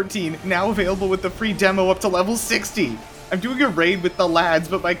Fantasy XIV, now available with the free demo up to level 60. I'm doing a raid with the lads,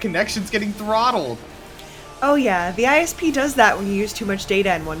 but my connection's getting throttled. Oh yeah, the ISP does that when you use too much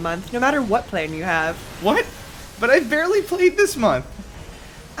data in 1 month, no matter what plan you have. What? But I barely played this month.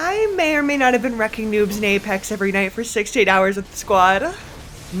 I may or may not have been wrecking noobs in Apex every night for 6 to 8 hours with the squad.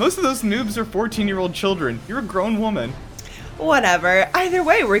 Most of those noobs are 14-year-old children. You're a grown woman. Whatever. Either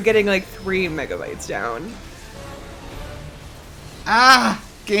way, we're getting like 3 megabytes down. Ah!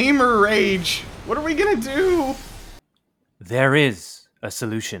 Gamer rage! What are we gonna do? There is a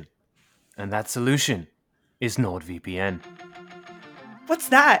solution. And that solution is NordVPN. What's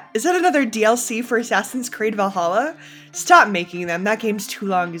that? Is that another DLC for Assassin's Creed Valhalla? Stop making them. That game's too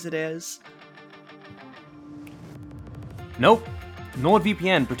long as it is. Nope.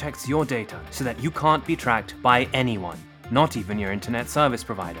 NordVPN protects your data so that you can't be tracked by anyone, not even your internet service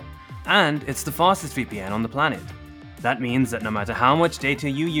provider. And it's the fastest VPN on the planet. That means that no matter how much data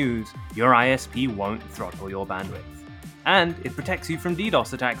you use, your ISP won't throttle your bandwidth. And it protects you from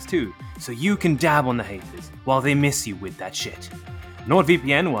DDoS attacks too, so you can dab on the haters while they miss you with that shit.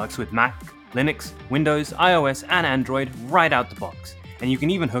 NordVPN works with Mac, Linux, Windows, iOS, and Android right out the box, and you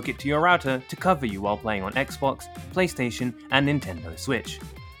can even hook it to your router to cover you while playing on Xbox, PlayStation, and Nintendo Switch.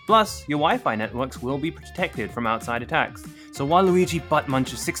 Plus, your Wi-Fi networks will be protected from outside attacks, so Waluigi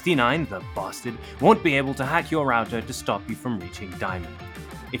Buttmuncher69, the bastard, won't be able to hack your router to stop you from reaching Diamond.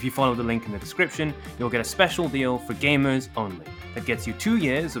 If you follow the link in the description, you'll get a special deal for gamers only that gets you 2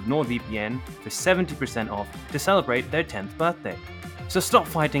 years of NordVPN for 70% off to celebrate their 10th birthday. So stop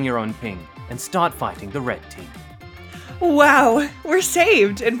fighting your own ping and start fighting the red team. Wow, we're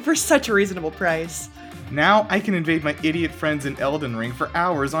saved, and for such a reasonable price. Now I can invade my idiot friends in Elden Ring for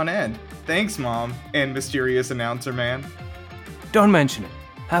hours on end. Thanks, Mom, and mysterious announcer man. Don't mention it.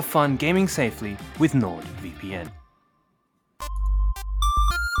 Have fun gaming safely with NordVPN.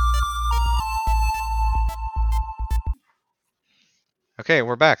 Okay,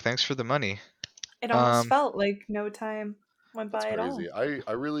 we're back. Thanks for the money. It almost Um, felt like no time went by That's at all. crazy.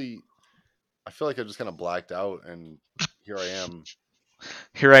 I feel like I just kind of blacked out, and here I am.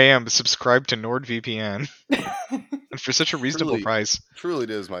 Here I am, subscribed to NordVPN, and for such a reasonable Truly. price. Truly, it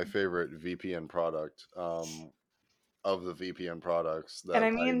is my favorite VPN product. Of the VPN products that And I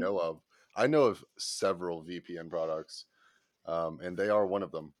I mean- know of. I know of several VPN products, and they are one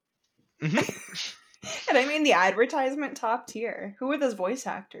of them. And I mean the advertisement top tier. Who are those voice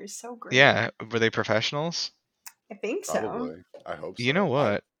actors? So great. Yeah, were they professionals? I think so. Probably. I hope so. You know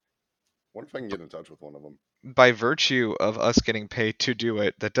what? Wonder if I can get in touch with one of them. By virtue of us getting paid to do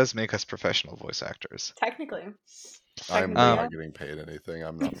it, that does make us professional voice actors. Technically. I'm Technically, not yeah. getting paid anything.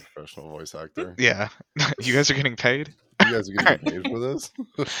 I'm not a professional voice actor. Yeah, you guys are getting paid. You guys are getting paid for this?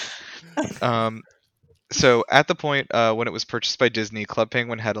 So at the point when it was purchased by Disney, Club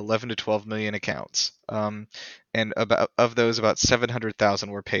Penguin had 11 to 12 million accounts, and of those, about 700,000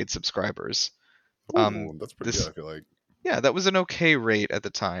 were paid subscribers. Ooh, that's pretty this- good, I feel like. Yeah, that was an okay rate at the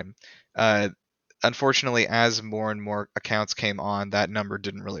time. Unfortunately, as more and more accounts came on, that number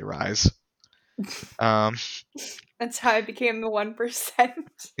didn't really rise. That's how I became the 1%.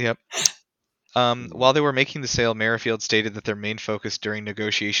 Yep. While they were making the sale, Merrifield stated that their main focus during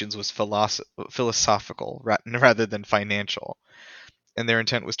negotiations was philosophical rather than financial, and their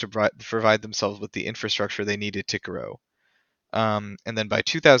intent was to provide themselves with the infrastructure they needed to grow. And then by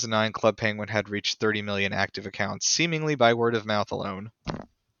 2009, Club Penguin had reached 30 million active accounts, seemingly by word of mouth alone.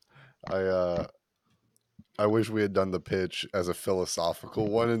 I wish we had done the pitch as a philosophical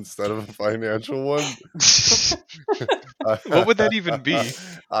one instead of a financial one. What would that even be?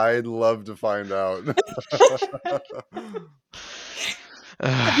 I'd love to find out.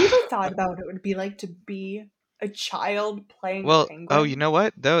 Have you ever thought about what it would be like to be a child playing Well, Penguin? oh, you know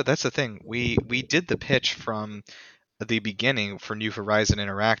what? Though that's the thing. We did the pitch from the beginning for New Horizon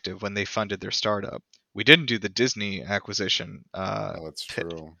Interactive when they funded their startup. We didn't do the Disney acquisition Oh, that's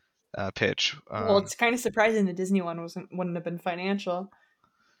true. pitch. Well, it's kind of surprising the Disney one wouldn't have been financial.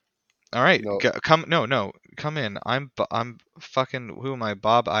 All right, No. come in. I'm fucking, who am I?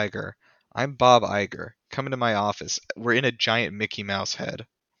 Bob Iger. I'm Bob Iger. Come into my office. We're in a giant Mickey Mouse head.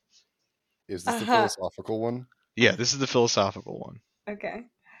 Is this the Uh-huh. philosophical one? Yeah, this is the philosophical one. Okay.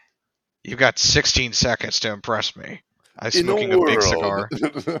 You've got 16 seconds to impress me. I'm In a smoking a big cigar.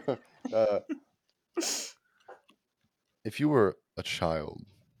 world. If you were a child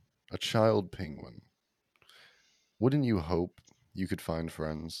penguin, wouldn't you hope you could find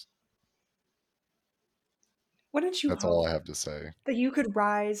friends? Wouldn't you That's hope all I have to say. that you could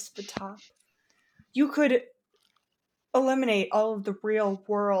rise to the top? You could eliminate all of the real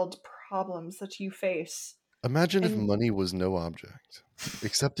world problems that you face. Imagine if And- money was no object.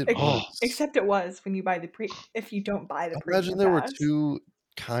 Except it Ex- was. Except it was when you buy if you don't buy the Imagine premium there were pass. two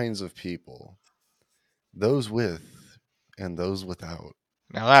kinds of people: those with and those without.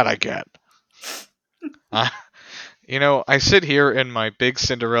 Now that I get. I sit here in my big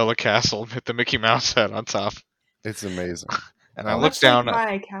Cinderella castle with the Mickey Mouse head on top, It's amazing. and I Um, look Much down. like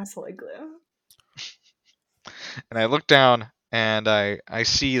my castle igloo. And I look down and I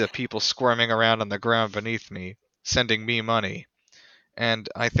see the people squirming around on the ground beneath me, sending me money. And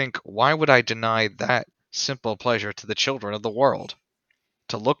I think, why would I deny that simple pleasure to the children of the world?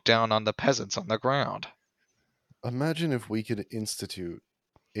 To look down on the peasants on the ground. Imagine if we could institute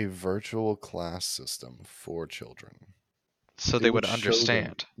a virtual class system for children. So It they would show them-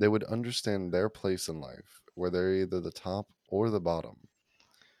 understand. They would understand their place in life, where they're either the top or the bottom.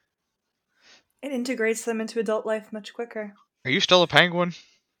 It integrates them into adult life much quicker. Are you still a penguin?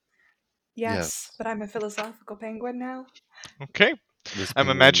 Yes, but I'm a philosophical penguin now. Okay. This I'm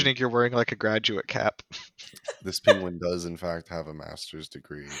penguin, imagining you're wearing like a graduate cap. this penguin does in fact have a master's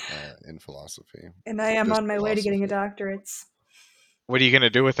degree in philosophy. And I am Just on my way to getting a philosophy. doctorate. What are you going to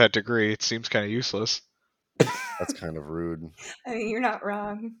do with that degree? It seems kind of useless. That's kind of rude. I mean, you're not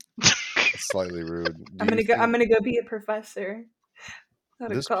wrong. Slightly rude. I'm gonna go be a professor. Out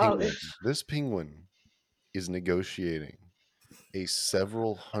of This penguin, college. this penguin is negotiating a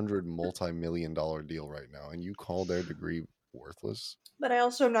several $100 multi-million-dollar deal right now, and you call their degree worthless? But I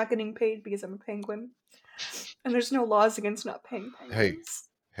also am not getting paid because I'm a penguin. And there's no laws against not paying penguins.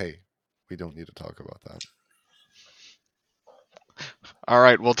 Hey, we don't need to talk about that. All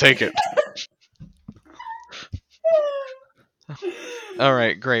right, we'll take it. All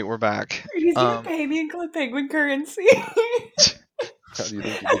right, great, we're back. He's gonna pay me in Club Penguin currency. How do you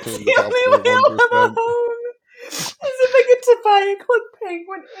think you That's became the the top only way I'll have a 0.1%? home. Is if I get to buy a Club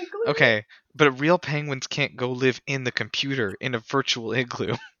Penguin igloo. Okay, but real penguins can't go live in the computer in a virtual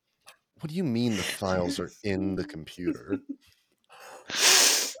igloo. What do you mean the files are in the computer?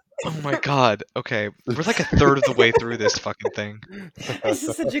 Oh my god. Okay, we're like a third of the way through this fucking thing. This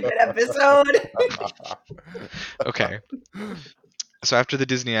is such a good episode. Okay. So after the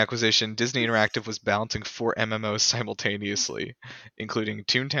Disney acquisition, Disney Interactive was balancing 4 MMOs simultaneously, including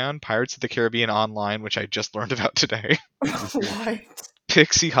Toontown, Pirates of the Caribbean Online, which I just learned about today, What?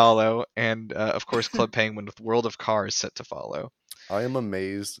 Pixie Hollow, and of course Club Penguin with World of Cars set to follow. I am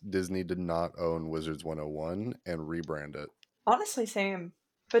amazed Disney did not own Wizards 101 and rebrand it. Honestly, same.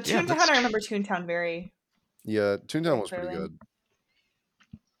 But Yeah, Toontown, that's I remember Toontown very. Yeah, Toontown was pretty clearly.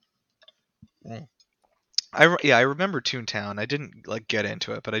 good. I remember Toontown. I didn't like get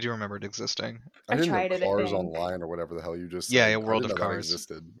into it, but I do remember it existing. I I didn't tried know it, I Cars think. Online or whatever the hell you just said. Yeah, I World didn't of know that Cars.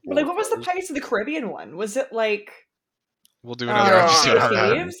 existed. But like, World what was the Cars? Pirates of the Caribbean one? Was it like We'll do another Sea episode of on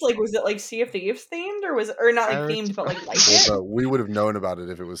that. Thieves? Like, was it like Sea of Thieves themed, or was it, or not like Pirates- themed, but like Well, it? no, we would have known about it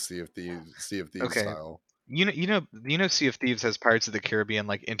if it was Sea of Thieves Okay. style. You know, Sea of Thieves has Pirates of the Caribbean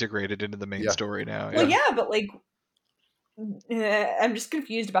like integrated into the main Yeah. story now. Well, yeah, but like, I'm just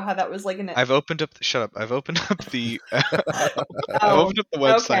confused about how that was like an. I've opened up. Shut up! I've opened up the. I've Oh, opened up the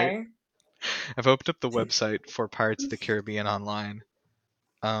website. okay. I've opened up the website for Pirates of the Caribbean Online.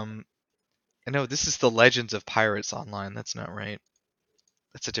 No, this is the Legends of Pirates Online. That's not right.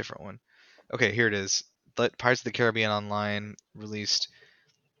 That's a different one. Okay, here it is. Pirates of the Caribbean Online released.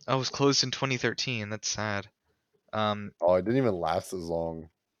 Oh, it was closed in 2013. That's sad. Oh, it didn't even last as long.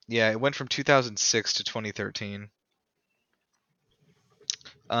 Yeah, it went from 2006 to 2013.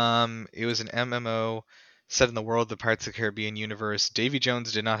 It was an MMO set in the world of the Pirates of the Caribbean universe. Davy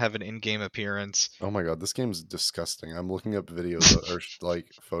Jones did not have an in-game appearance. Oh my god, this game's disgusting. I'm looking up videos or like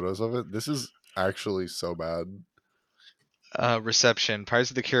photos of it. This is actually so bad. Reception.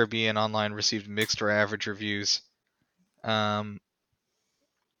 Pirates of the Caribbean Online received mixed or average reviews.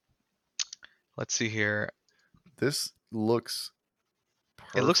 Let's see here. This looks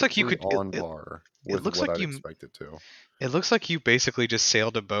It looks like you could- on it- par it with looks what like I'd you- expect it to. It looks like you basically just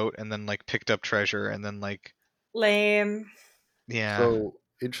sailed a boat and then like picked up treasure and then like Lame. yeah. So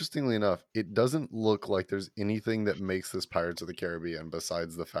interestingly enough, it doesn't look like there's anything that makes this Pirates of the Caribbean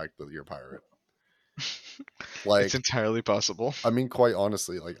besides the fact that you're a pirate. Like, it's entirely possible. I mean, quite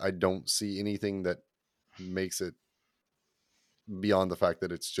honestly, like I don't see anything that makes it beyond the fact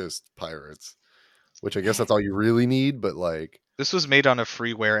that it's just pirates. Which I guess that's all you really need, but like This was made on a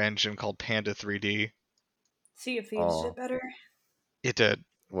freeware engine called Panda 3D. Sea of Thieves Oh. did better. It did.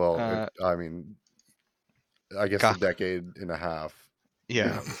 well, I mean I guess God. a decade and a half.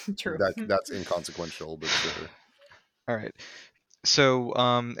 Yeah. True. That's inconsequential, but sure. All right. So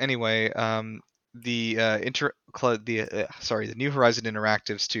anyway, the New Horizon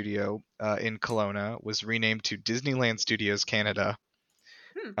Interactive Studio in Kelowna was renamed to Disneyland Studios Canada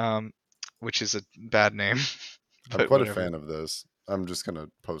which is a bad name. I'm But quite whatever. a fan of this. I'm just gonna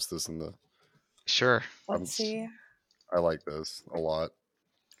post this in the. Sure. Let's see. I like this a lot.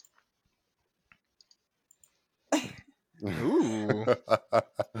 Ooh.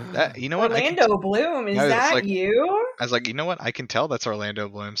 That, you know what? I can Orlando Bloom, is Yeah, it's that like- you? I was like, you know what? I can tell that's Orlando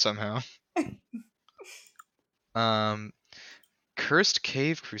Bloom somehow. Cursed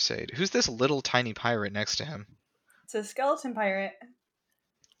Cave Crusade. Who's this little tiny pirate next to him? It's a skeleton pirate.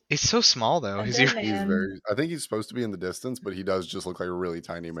 He's so small though. A He's dead He's man. very. I think he's supposed to be in the distance, but he does just look like a really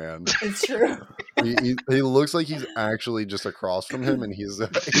tiny man. It's true. He looks like he's actually just across from him, and he's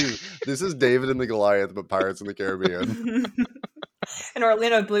this is David and the Goliath, but Pirates in the Caribbean. And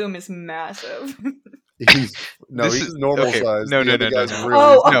Orlando Bloom is massive. He's This he's is- normal okay, size. no, The no, other no, no, guy's no. really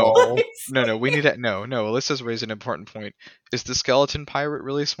Oh, small. No, we need to no. Alyssa's raised an important point. Is the skeleton pirate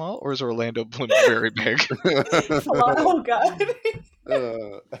really small, or is Orlando Bloom very big? Oh god.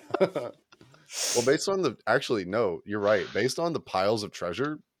 Well, based on no, you're right. Based on the piles of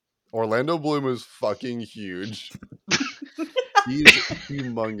treasure, Orlando Bloom is fucking huge. He's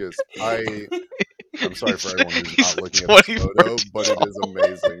humongous. I'm sorry for everyone who's He's not looking at this photo, 2014 but it is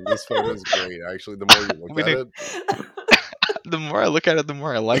amazing. This photo is great. Actually, the more you look We at didn't- it, The more I look at it, the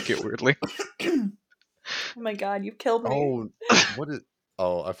more I like it. Weirdly. Oh my god, you killed me. oh, what is?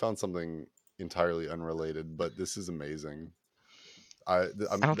 Oh, I found something entirely unrelated, but this is amazing. I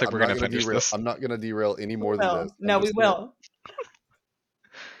don't think we're gonna finish derail. this. I'm not gonna derail any We more than will. this. I'm No, we just gonna- will.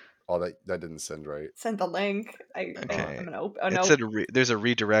 Oh, that didn't send right. Send the link. Okay. I'm gonna open. Oh It no, said there's a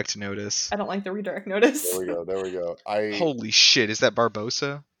redirect notice. I don't like the redirect notice. There we go. Holy shit! Is that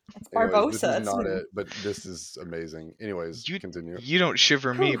Barbosa? It's Anyways, Barbosa. this That's is not new. it, but this is amazing. Anyways, continue. You don't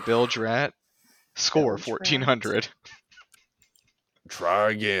shiver me, Whew. Bilge Rat. Score Bilge 1400.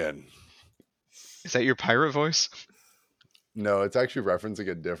 Try again. Is that your pirate voice? No, it's actually referencing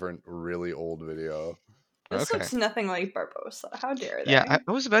a different, really old video. This Okay. looks nothing like Barbosa. How dare they? Yeah,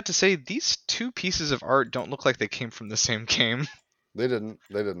 I was about to say these two pieces of art don't look like they came from the same game. They didn't.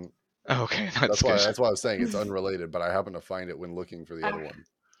 Oh, okay, that's Why. good. That's why I was saying it's unrelated, but I happened to find it when looking for the other Okay. one.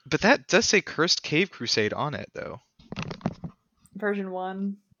 But that does say Cursed Cave Crusade on it, though. Version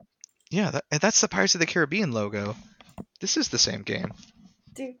 1. Yeah, that's the Pirates of the Caribbean logo. This is the same game.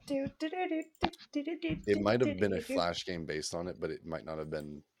 It might have been a Flash game based on it, but it might not have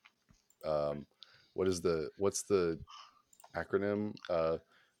been. What's the acronym?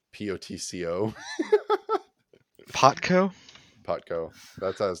 POTCO. Potco? Potco.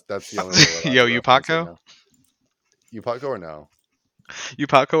 That's the only way. Yo, you Potco? You Potco or no? You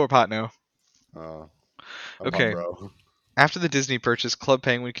Potco or Potno? I'm Okay. Potbro. After the Disney purchase, Club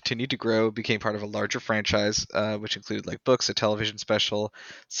Penguin continued to grow, became part of a larger franchise, which included like books, a television special,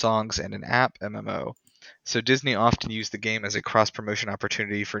 songs, and an app MMO. So Disney often used the game as a cross-promotion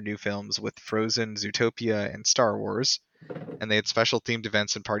opportunity for new films with Frozen, Zootopia, and Star Wars, and they had special themed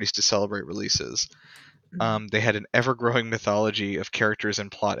events and parties to celebrate releases. They had an ever-growing mythology of characters and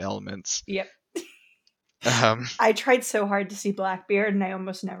plot elements. Yep. Um, I tried so hard to see Blackbeard and I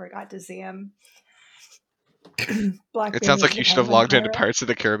almost never got to see him. Blackbeard it sounds was like the you should have penguin logged into pirate. Pirates of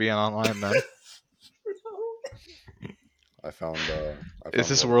the Caribbean Online then. I found. Is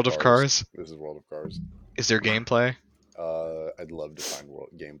this World of Cars? This is World of Cars. Is there gameplay? I'd love to find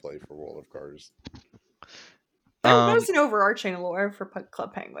gameplay for World of Cars. There Um, was an overarching lore for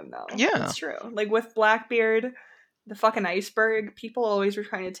Club Penguin, though. Yeah. It's true. Like with Blackbeard, the fucking iceberg, people always were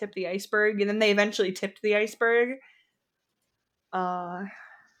trying to tip the iceberg, and then they eventually tipped the iceberg.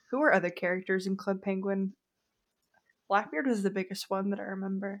 Who were other characters in Club Penguin? Blackbeard was the biggest one that I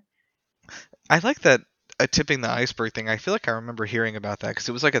remember. I like that tipping the iceberg thing. I feel like I remember hearing about that because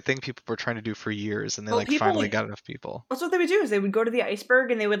it was like a thing people were trying to do for years, and they Well, like people, finally like- got enough people. That's what they would do, is they would go to the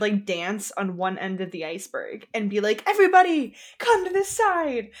iceberg and they would like dance on one end of the iceberg and be like, everybody, come to this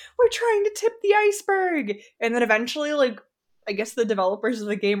side. We're trying to tip the iceberg. And then eventually, like, I guess the developers of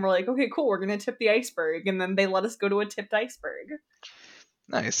the game were like, okay, cool, we're going to tip the iceberg. And then they let us go to a tipped iceberg.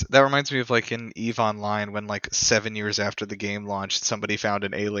 Nice. That reminds me of like in EVE Online when like 7 years after the game launched, somebody found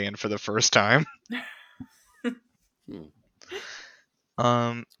an alien for the first time.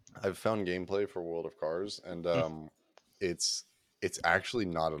 I've found gameplay for World of Cars, and Hmm. it's actually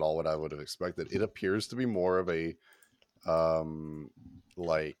not at all what I would have expected. It appears to be more of a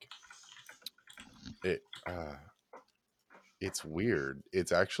like it. It's weird.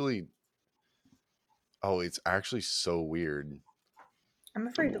 It's actually so weird. I'm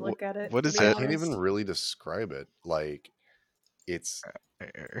afraid to look at it. what to is be it? I can't even honest. really describe it. Like it's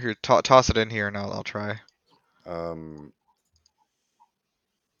Here, toss it in here and I'll try. um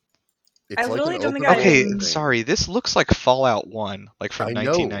It's I like literally an don't think open I Okay, even- thing. sorry. This looks like Fallout 1, like from I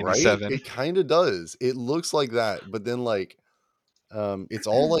know, right? 1997. It kind of does. It looks like that, but then like, it's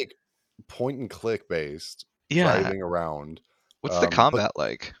all like point and click based, Yeah. driving around. What's the But combat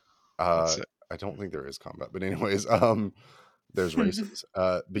like? What's it? I don't think there is combat, but anyways, there's races.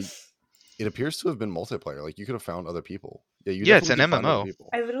 But it appears to have been multiplayer. Like you could have found other people. Yeah, you Yeah, it's definitely an could find other MMO. people.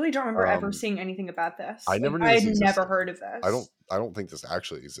 I literally don't remember ever Um, seeing anything about this. I never knew I this had never existed. heard of this. I don't think this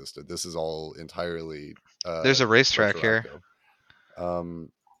actually existed. This is all entirely There's a racetrack here. retroactive.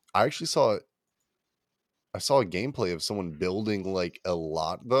 I actually saw a gameplay of someone building like a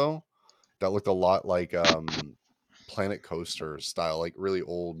lot though that looked a lot like Planet Coaster style, like really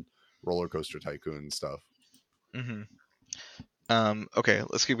old roller coaster tycoon stuff. Hmm. Okay,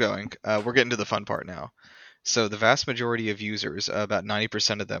 let's keep going. We're getting to the fun part now. So the vast majority of users, about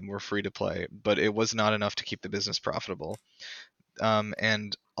 90% of them, were free to play, but it was not enough to keep the business profitable.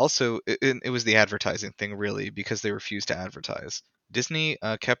 And also, it was the advertising thing, really, because they refused to advertise. Disney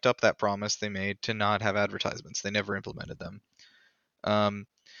kept up that promise they made to not have advertisements. They never implemented them.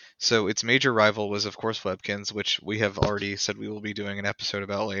 So its major rival was, of course, Webkins, which we have already said we will be doing an episode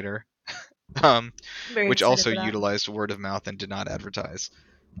about later. Very Which excited also for that. utilized word of mouth and did not advertise.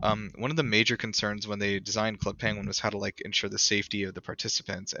 One of the major concerns when they designed Club Penguin was how to like ensure the safety of the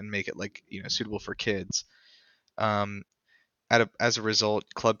participants and make it like suitable for kids. As a result,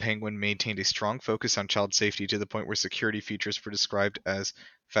 Club Penguin maintained a strong focus on child safety to the point where security features were described as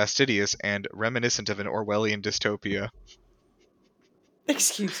fastidious and reminiscent of an Orwellian dystopia.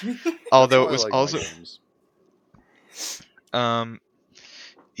 Excuse me. Although That's it how I was like my also games.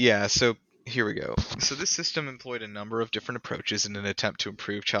 yeah, so here we go. So this system employed a number of different approaches in an attempt to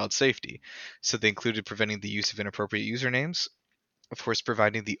improve child safety. So they included preventing the use of inappropriate usernames, of course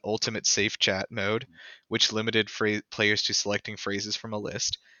providing the ultimate safe chat mode, which limited players to selecting phrases from a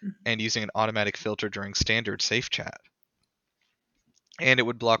list, and using an automatic filter during standard safe chat. And it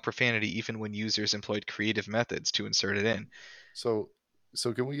would block profanity even when users employed creative methods to insert it in. So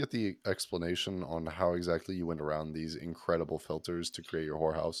can we get the explanation on how exactly you went around these incredible filters to create your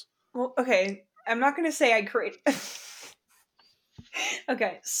whorehouse? Well, okay. I'm not going to say I create.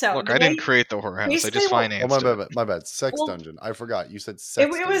 Okay, so Look, the I didn't way- create the whorehouse. I basically just what- Oh, financed it. my bad. Sex Well, dungeon. I forgot. You said it, sex it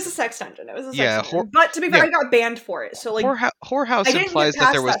was a dungeon. sex dungeon. It was a sex Yeah, dungeon. But to be fair, yeah. I got banned for it. So like, Whorehouse I didn't implies get that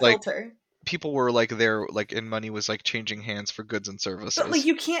past there was that like filter. people were like there like and money was like changing hands for goods and services. But like,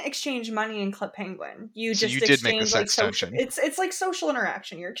 you can't exchange money in Club Penguin. You So just you did make the exchange like sex social. dungeon. It's like social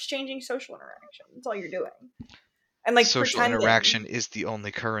interaction. You're exchanging social interaction. That's all you're doing. And like Social pretending. interaction is the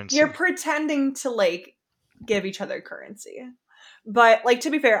only currency. You're pretending to like give each other currency. But like,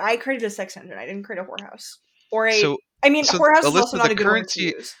 to be fair, I created a sex dungeon. I didn't create a whorehouse or a. So- I mean, so, whorehouse is Alyssa, also not the a good word to currency-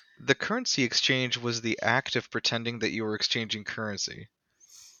 use. The currency exchange was the act of pretending that you were exchanging currency.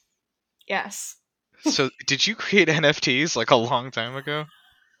 Yes. So did you create NFTs like a long time ago?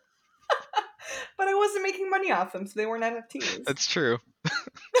 But I wasn't making money off them, so they weren't NFTs. That's true.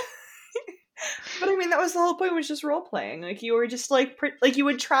 But I mean, that was the whole point, was just role playing. Like, you were just like, like you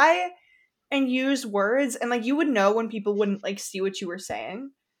would try and use words, and like you would know when people wouldn't like see what you were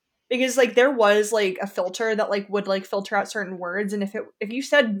saying, because like there was like a filter that like would like filter out certain words, and if you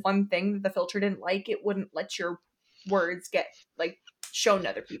said one thing that the filter didn't like, it wouldn't let your words get like shown to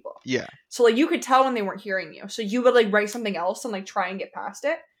other people. Yeah. So like you could tell when they weren't hearing you. So you would like write something else and like try and get past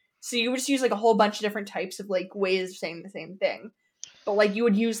it. So you would just use like a whole bunch of different types of like ways of saying the same thing. But like you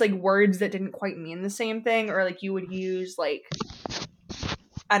would use like words that didn't quite mean the same thing, or like you would use like,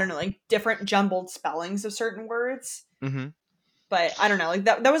 I don't know, like different jumbled spellings of certain words. Mm-hmm. But I don't know, like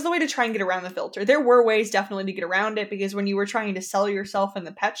that was the way to try and get around the filter. There were ways definitely to get around it, because when you were trying to sell yourself in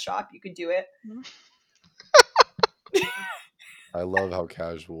the pet shop, you could do it. I love how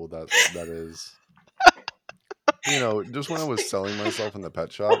casual that is. You know, just when I was selling myself in the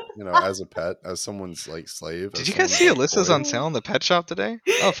pet shop, you know, as a pet, as someone's like slave. Did as you guys someone's, see like, Alyssa's toy. on sale in the pet shop today?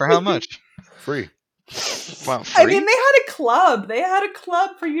 Oh, for how much? Free. Wow, free? I mean, they had a club. They had a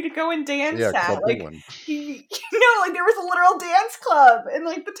club for you to go and dance Yeah, at. Club Like, Penguin. you know, like there was a literal dance club in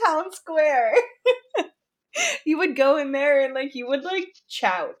like the town square. You would go in there and like you would like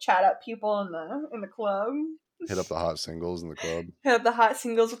chat up people in the club. Hit up the hot singles in the club. Hit up the hot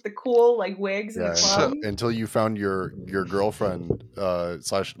singles with the cool like wigs in Yeah, the club. until you found your girlfriend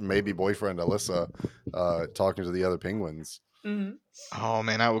 / maybe boyfriend Alyssa talking to the other penguins. Mm-hmm. Oh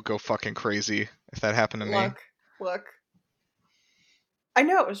man, I would go fucking crazy if that happened to me. Look. I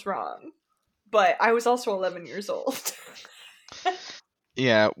know it was wrong, but I was also 11 years old.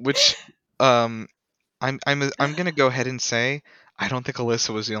 Yeah, which I'm gonna go ahead and say I don't think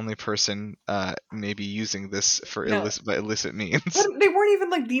Alyssa was the only person maybe using this for No. illicit means. But they weren't even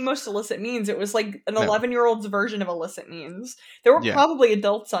like the most illicit means. It was like an No. 11-year-old's version of illicit means. There were Yeah. probably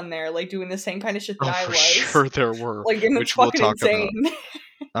adults on there like doing the same kind of shit that I For was. sure there were, Like, and it's which we'll fucking talk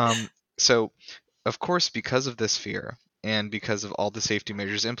about. insane. So, of course, because of this fear and because of all the safety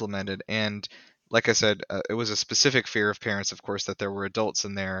measures implemented, and like I said, it was a specific fear of parents, of course, that there were adults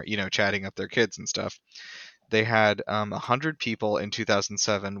in there, chatting up their kids and stuff. They had 100 people in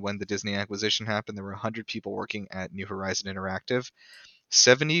 2007 when the Disney acquisition happened. There were 100 people working at New Horizon Interactive.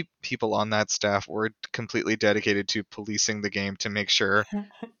 70 people on that staff were completely dedicated to policing the game to make sure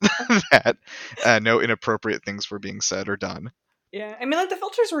that no inappropriate things were being said or done. Yeah, I mean, like, the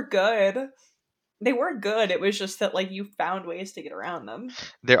filters were good. They were good. It was just that, like, you found ways to get around them.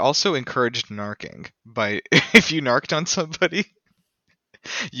 They also encouraged narking by if you narked on somebody,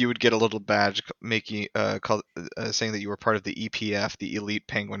 you would get a little badge making saying that you were part of the EPF, the Elite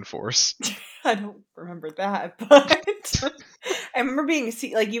Penguin Force. I don't remember that, but I remember being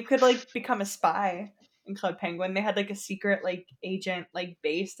like, you could like become a spy in Club Penguin. They had like a secret like agent like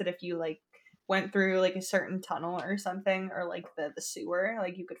base that if you like went through like a certain tunnel or something, or like the sewer,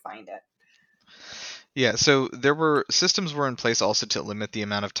 like you could find it. Yeah, so systems were in place also to limit the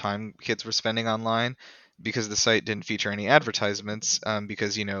amount of time kids were spending online, because the site didn't feature any advertisements,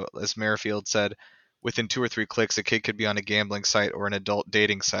 because, as Merrifield said, within 2 or 3 clicks, a kid could be on a gambling site or an adult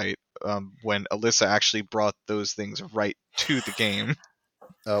dating site, when Alyssa actually brought those things right to the game.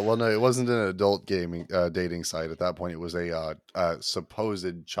 Well, no, it wasn't an adult gaming dating site. At that point, it was a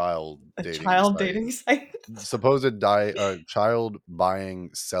supposed child dating site. Supposed child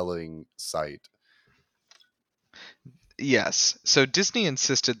buying, selling site. Yes. So Disney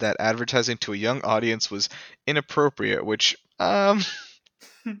insisted that advertising to a young audience was inappropriate, which I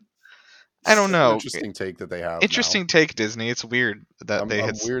don't know. Interesting take that they have. Interesting take, Disney. It's weird that I'm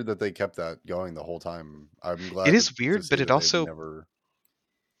weird that they kept that going the whole time. I'm glad. It is weird, but it also never...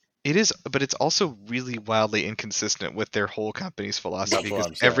 It is, but it's also really wildly inconsistent with their whole company's philosophy,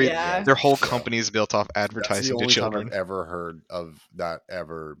 because their whole company is built off advertising to children. That's the only time I've ever heard of that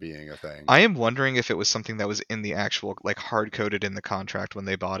ever being a thing. I am wondering if it was something that was in the actual, like, hard-coded in the contract when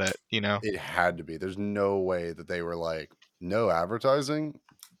they bought it, It had to be. There's no way that they were like, no advertising?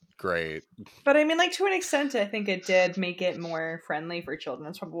 Great. But I mean, like, to an extent, I think it did make it more friendly for children.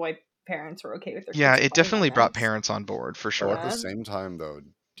 That's probably why parents were okay with their kids. Yeah, it definitely brought parents on board, for sure. At the same time, though,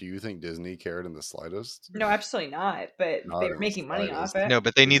 do you think Disney cared in the slightest? No, absolutely not. But they were making money off it. No,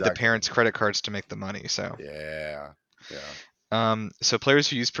 but they need the parents' credit cards to make the money, so. Yeah. So players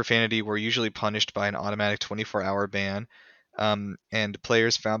who used profanity were usually punished by an automatic 24-hour ban, and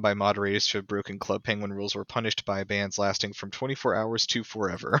players found by moderators to have broken Club Penguin rules were punished by bans lasting from 24 hours to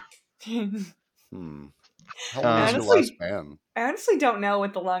forever. How long was your last ban? I honestly don't know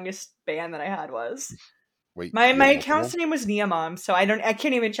what the longest ban that I had was. Wait, my account's name was Neomom, so I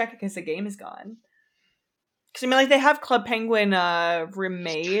can't even check it because the game is gone. Because I mean, like, they have Club Penguin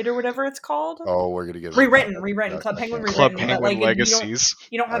remade or whatever it's called. Oh, we're gonna get rewritten. Club Penguin rewritten. Club Penguin but, like, Legacies.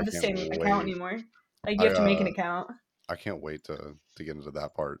 You don't have the same account anymore. Like, you have to make an account. I can't wait to get into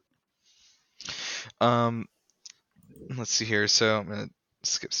that part. Let's see here. So I'm gonna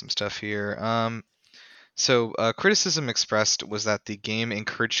skip some stuff here. So criticism expressed was that the game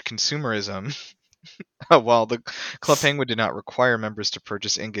encouraged consumerism. While the Club Penguin did not require members to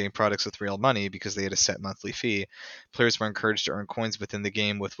purchase in-game products with real money because they had a set monthly fee, players were encouraged to earn coins within the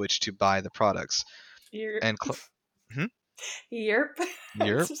game with which to buy the products. And Club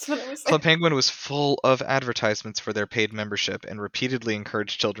Penguin was full of advertisements for their paid membership and repeatedly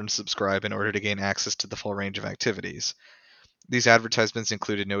encouraged children to subscribe in order to gain access to the full range of activities. These advertisements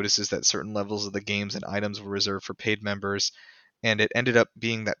included notices that certain levels of the games and items were reserved for paid members, and it ended up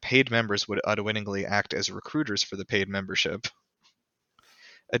being that paid members would unwittingly act as recruiters for the paid membership.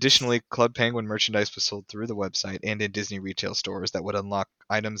 Additionally, Club Penguin merchandise was sold through the website and in Disney retail stores that would unlock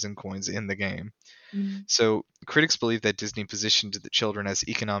items and coins in the game. So, critics believe that Disney positioned the children as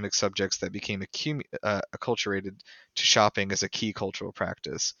economic subjects that became acculturated to shopping as a key cultural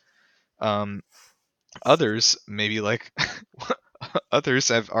practice. Others, maybe like others,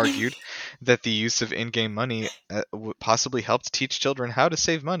 have argued that the use of in-game money possibly helped teach children how to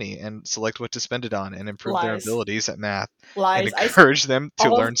save money and select what to spend it on and improve their abilities at math. And encourage them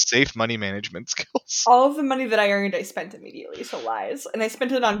to learn safe money management skills. All of the money that I earned, I spent immediately, so lies. And I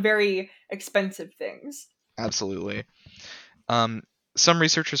spent it on very expensive things. Absolutely. Some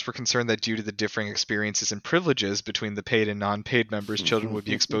researchers were concerned that due to the differing experiences and privileges between the paid and non-paid members, children would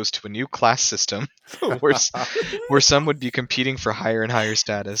be exposed to a new class system where some would be competing for higher and higher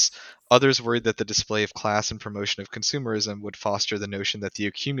status. Others worried that the display of class and promotion of consumerism would foster the notion that the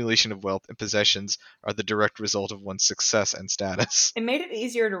accumulation of wealth and possessions are the direct result of one's success and status. It made it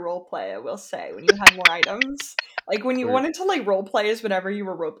easier to roleplay, I will say, when you had more items. Like, when you Weird. wanted to, like, roleplay as whatever you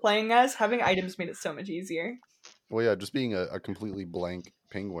were roleplaying as, having items made it so much easier. Well, yeah, just being a completely blank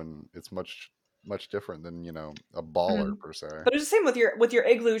penguin, it's much different than a baller per se. But it was the same with your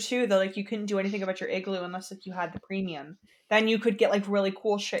igloo too, though. Like, you couldn't do anything about your igloo unless like you had the premium. Then you could get like really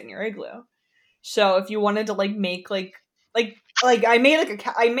cool shit in your igloo. So if you wanted to like make like I made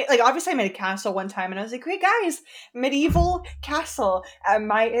obviously I made a castle one time and I was like, hey guys, medieval castle at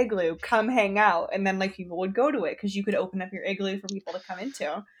my igloo, come hang out. And then like people would go to it because you could open up your igloo for people to come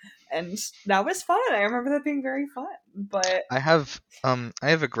into, and that was fun. I remember that being very fun. But I have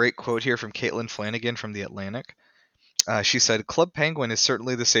a great quote here from Caitlin Flanagan from The Atlantic. She said, "Club Penguin is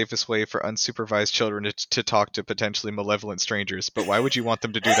certainly the safest way for unsupervised children to talk to potentially malevolent strangers, but why would you want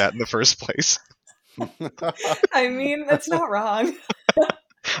them to do that in the first place?" I mean, that's not wrong.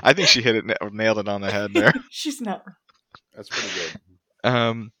 I think she nailed it on the head there. She's not wrong. That's pretty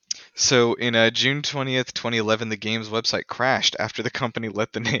good. So in June 20th, 2011, the game's website crashed after the company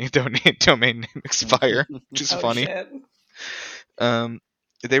let the domain name expire, which is funny. Shit.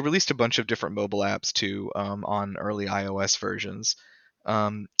 They released a bunch of different mobile apps too on early iOS versions.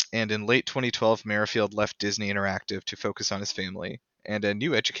 And in late 2012, Merrifield left Disney Interactive to focus on his family and a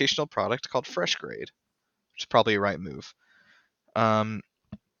new educational product called FreshGrade, which is probably a right move.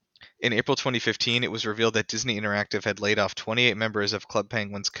 In April 2015, it was revealed that Disney Interactive had laid off 28 members of Club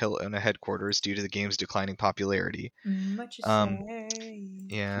Penguin's Kelowna headquarters due to the game's declining popularity. What you say?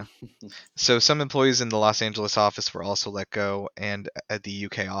 Yeah. So some employees in the Los Angeles office were also let go, and at the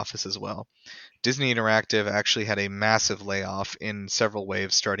UK office as well. Disney Interactive actually had a massive layoff in several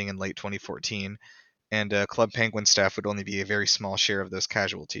waves starting in late 2014, and Club Penguin staff would only be a very small share of those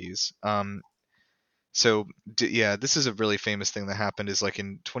casualties. So this is a really famous thing that happened is like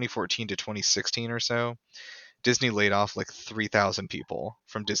in 2014 to 2016 or so, Disney laid off like 3,000 people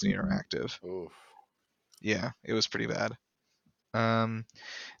from Disney Interactive. Oof. Yeah, it was pretty bad.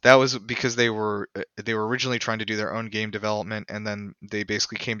 That was because they were originally trying to do their own game development, and then they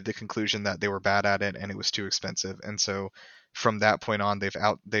basically came to the conclusion that they were bad at it and it was too expensive. And so from that point on,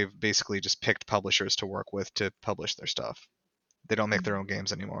 they've basically just picked publishers to work with to publish their stuff. They don't make their own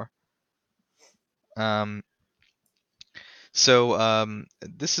games anymore.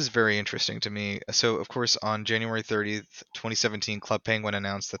 This is very interesting to me. So, of course, on January 30th, 2017, Club Penguin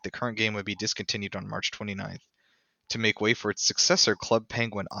announced that the current game would be discontinued on March 29th to make way for its successor, Club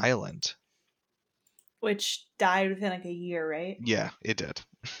Penguin Island. Which died within like a year, right? Yeah, it did.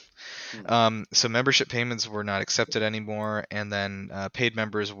 So membership payments were not accepted anymore, and then paid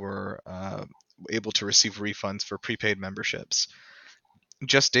members were able to receive refunds for prepaid memberships.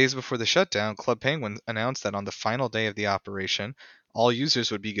 Just days before the shutdown, Club Penguin announced that on the final day of the operation, all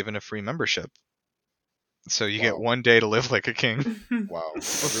users would be given a free membership. So you get 1 day to live like a king Wow.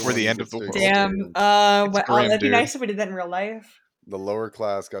 before the end of the world. Damn. That'd be nice if we did that in real life. The lower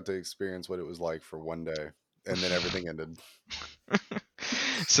class got to experience what it was like for 1 day, and then everything ended.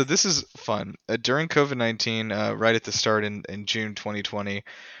 So this is fun. During COVID-19, right at the start in June 2020,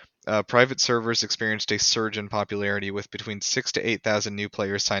 private servers experienced a surge in popularity with between 6,000 to 8,000 new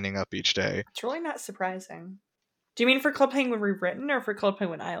players signing up each day. It's really not surprising. Do you mean for Club Penguin Rewritten or for Club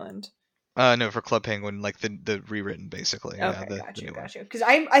Penguin Island? No, for Club Penguin, like the rewritten, basically. Okay, yeah, got you. Because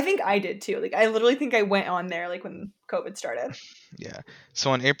I think I did too. Like, I literally think I went on there like when COVID started. Yeah.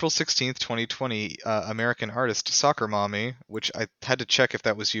 So on April 16th, 2020, American artist Soccer Mommy, which I had to check if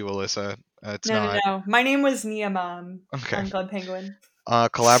that was you, Alyssa. It's not. No. My name was Nia Mom Okay. on Club Penguin.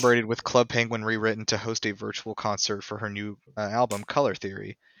 Collaborated with Club Penguin Rewritten to host a virtual concert for her new album, Color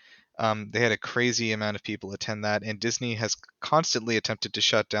Theory. They had a crazy amount of people attend that, and Disney has constantly attempted to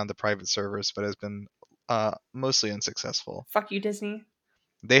shut down the private servers, but has been mostly unsuccessful. Fuck you, Disney.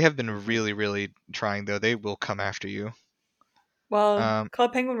 They have been really, really trying, though. They will come after you. Well,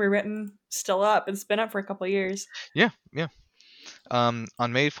 Club Penguin Rewritten still up. It's been up for a couple of years. Yeah. On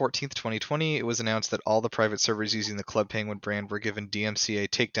May 14th, 2020, it was announced that all the private servers using the Club Penguin brand were given DMCA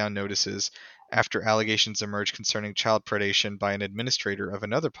takedown notices after allegations emerged concerning child predation by an administrator of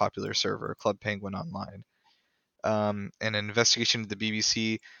another popular server, Club Penguin Online. An investigation of the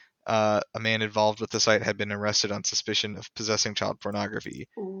BBC, a man involved with the site had been arrested on suspicion of possessing child pornography.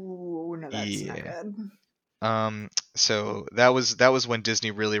 Ooh, no, that's not good. So that was when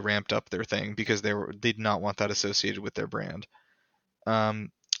Disney really ramped up their thing because they did not want that associated with their brand.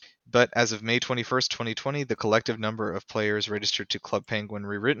 But as of May 21st, 2020, the collective number of players registered to Club Penguin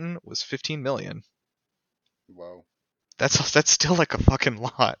Rewritten was 15 million. Wow, That's still like a fucking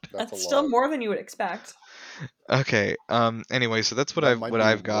lot. that's a still lot. more than you would expect. Okay. Anyway, so that's what That might be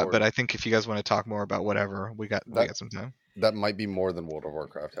I've got. more- But I think if you guys want to talk more about whatever, we got That- some time. That might be more than World of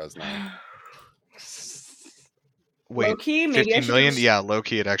Warcraft has now. Wait, Low-key, maybe I 15 should million? do a, Yeah,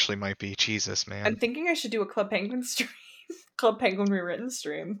 low-key it actually might be. Jesus, man. I'm thinking I should do a Club Penguin stream. Club Penguin Rewritten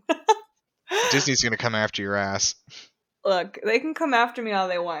stream. Disney's gonna come after your ass. Look, they can come after me all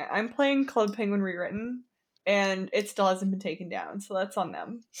they want. I'm playing Club Penguin Rewritten, and it still hasn't been taken down, so that's on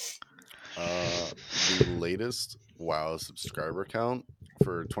them. The latest WoW subscriber count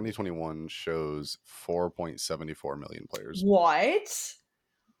for 2021 shows 4.74 million players. What?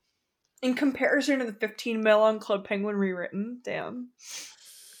 In comparison to the 15 mil on Club Penguin Rewritten? Damn.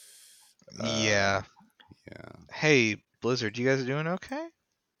 Yeah. Yeah, Hey, Blizzard, you guys doing okay?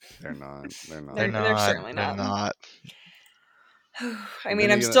 they're not. They're not. They're certainly They're not. not. I mean,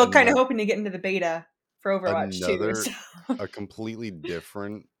 Then I'm again, still kind of another- hoping to get into the beta for Overwatch too. Another- so- A completely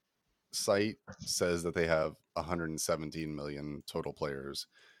different site says that they have 117 million total players.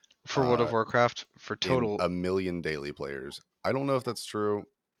 For World of Warcraft, for In total. 1 million daily players. I don't know if that's true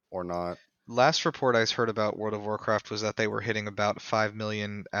or not. Last report I heard about World of Warcraft was that they were hitting about 5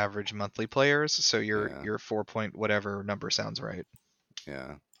 million average monthly players. So Yeah. your 4 point whatever number sounds right.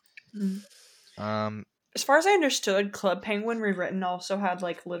 Yeah. As far as I understood, Club Penguin Rewritten also had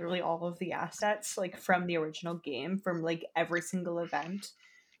like literally all of the assets like from the original game from like every single event.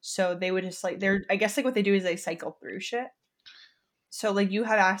 So they would just like they're I guess like what they do is they cycle through shit. So like you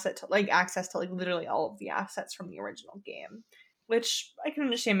had access to like literally all of the assets from the original game, which I can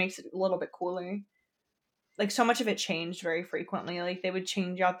understand makes it a little bit cooler. Like so much of it changed very frequently. Like they would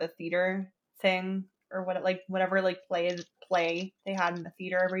change out the theater thing or whatever like play they had in the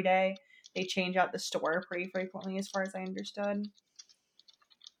theater every day. They change out the store pretty frequently, as far as I understood.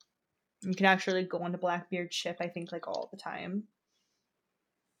 You can actually go onto Blackbeard's ship, I think, like all the time.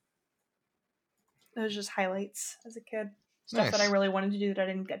 Those are just highlights as a kid. Stuff that I Nice. really wanted to do that I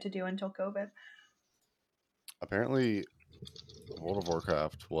didn't get to do until COVID. Apparently, World of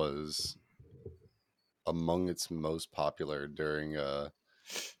Warcraft was among its most popular during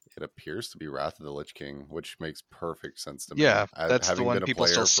it appears to be Wrath of the Lich King, which makes perfect sense to me. Yeah, that's the Having one been a people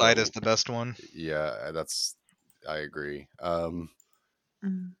still player cite for- as the best one. Yeah, I agree.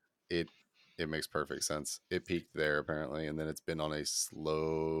 It makes perfect sense. It peaked there apparently, and then it's been on a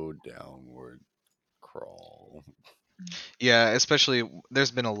slow downward crawl. Yeah, especially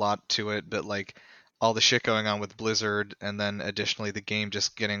there's been a lot to it, but like all the shit going on with Blizzard, and then additionally the game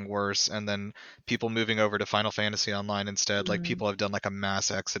just getting worse, and then people moving over to Final Fantasy Online instead. Like Mhm. people have done like a mass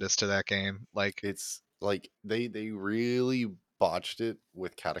exodus to that game. Like It's like they really botched it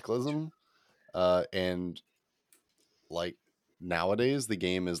with Cataclysm, and like nowadays the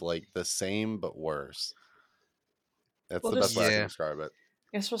game is like the same but worse. That's We'll the best way I just- can Yeah. describe it.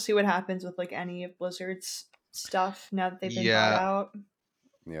 I guess we'll see what happens with like any of Blizzard's stuff now that they've been Yeah. bought out.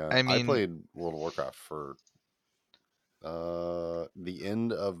 Yeah, I I mean- played World of Warcraft for the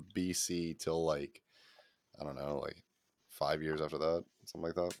end of BC till like I don't know, like 5 years after that, something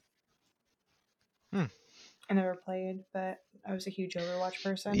like that. I never played, but I was a huge Overwatch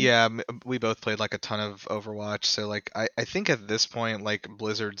person. yeah, we both played like a ton of Overwatch, so like I think at this point like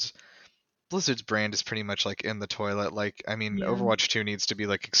Blizzard's brand is pretty much like in the toilet. Like I mean Yeah. Overwatch 2 needs to be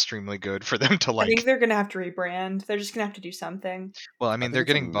like extremely good for them to I think like they're gonna have to rebrand. They're just gonna have to do something. well, I mean think they're it's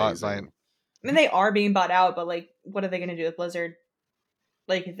getting bought by amazing. I mean, they are being bought out, but like, what are they gonna do with Blizzard?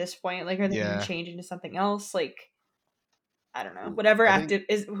 Like at this point, like, are they Yeah. gonna change into something else? Like, I don't know. Whatever I think- Active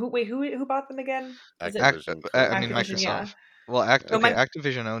is. Who bought them again? Is it Activision. I mean Activision? Microsoft. Yeah. Well, Oh, my-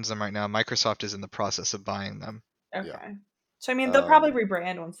 Activision owns them right now. Microsoft is in the process of buying them. Okay. So I mean, they'll probably Um,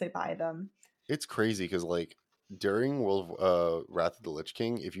 rebrand once they buy them. It's crazy because like during Wrath of the Lich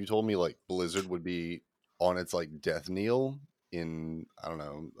King, if you told me like Blizzard would be on its like death kneel in I don't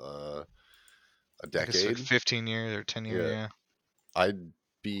know a I guess, like, decade, 15 years or 10 years. Yeah. Yeah. I'd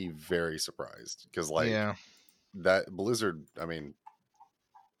be very surprised because like yeah. that Blizzard. I mean,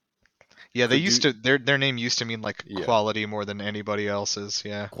 Yeah. They could used do- to. Their name used to mean like Yeah. quality more than anybody else's.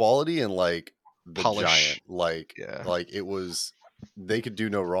 Yeah. quality and like the Polish. giant, like Yeah. like it was. They could do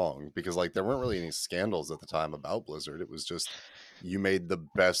no wrong because like there weren't really any scandals at the time about Blizzard. It was just you made the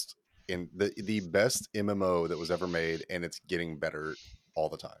best in the best MMO that was ever made, and it's getting better all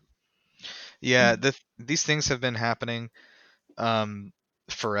the time. Yeah. These things have been happening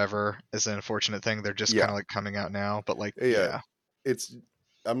forever. Is an unfortunate thing. They're just Yeah. kind of like coming out now. But like Yeah. yeah. It's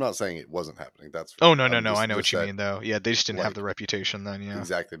I'm not saying it wasn't happening. That's Oh no, I'm I know what just you that mean though. Yeah, they just didn't have like the reputation then. Yeah.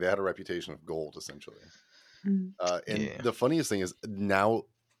 exactly they had a reputation of gold essentially. Mm. And Yeah. the funniest thing is now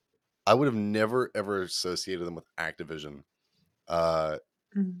I would have never ever associated them with Activision. Mm.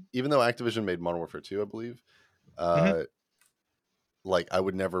 Even though Activision made Modern Warfare 2, I believe. Like I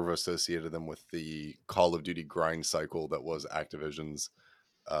would never have associated them with the Call of Duty grind cycle that was Activision's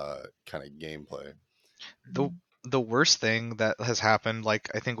kind of gameplay. The worst thing that has happened, like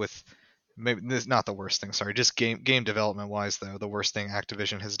I think with maybe this not the worst thing, sorry, just game development wise though, the worst thing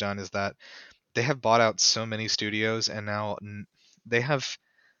Activision has done is that they have bought out so many studios and now they have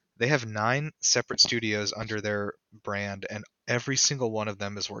 9 separate studios under their brand and every single one of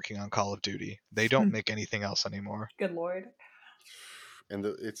them is working on Call of Duty. They don't make anything else anymore. Good lord. And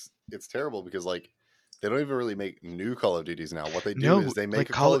it's terrible because like they don't even really make new Call of Duties now. What they do No, is they make like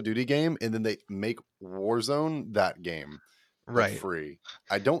a Call of Duty game and then they make Warzone that game, but Right. free.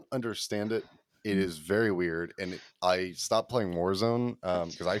 I don't understand it. It is very weird, and I stopped playing Warzone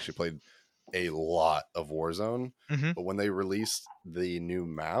because I actually played a lot of Warzone. Mhm. But when they released the new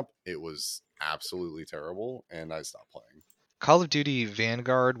map, it was absolutely terrible, and I stopped playing. Call of Duty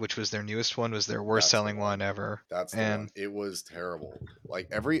Vanguard, which was their newest one, was their worst That's the selling one ever. That's the And one. It was terrible. Like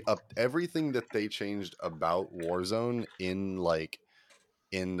everything that they changed about Warzone in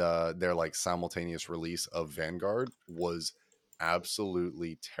their like simultaneous release of Vanguard was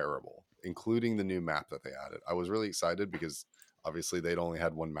absolutely terrible, including the new map that they added. I was really excited because obviously they'd only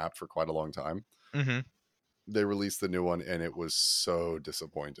had one map for quite a long time. Mhm. They released the new one and it was so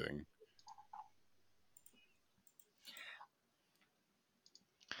disappointing.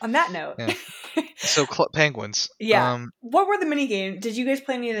 On that note, Yeah. So Penguins. yeah. What were the mini games? Did you guys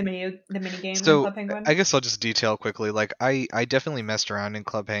play any of the mini games in So Club Penguin? I guess I'll just detail quickly. Like I definitely messed around in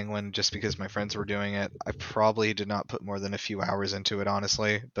Club Penguin just because my friends were doing it. I probably did not put more than a few hours into it,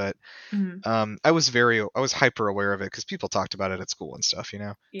 honestly. But Mhm. I was hyper aware of it because people talked about it at school and stuff, you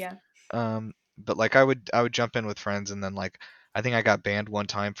know. Yeah. But like I would jump in with friends and then like I think I got banned one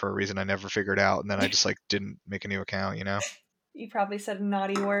time for a reason I never figured out, and then I just like didn't make a new account, you know. You probably said a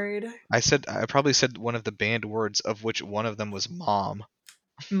naughty word. I probably said one of the banned words, of which one of them was mom.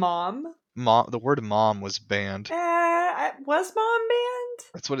 Mom? Mom. The word mom was banned. Was mom banned?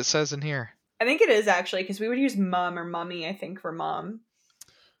 That's what it says in here. I think it is actually, because we would use mum or mummy, I think, for mom.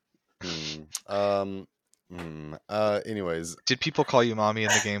 Anyways, did people call you mommy in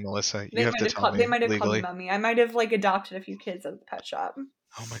the game, Melissa? You have to tell me They might have called me legally. mummy. I might have like adopted a few kids at the pet shop.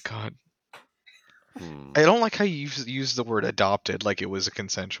 Oh my god. I don't like how you use the word adopted like it was a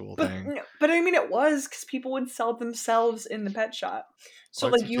consensual thing. But I mean, it was because people would sell themselves in the pet shop. So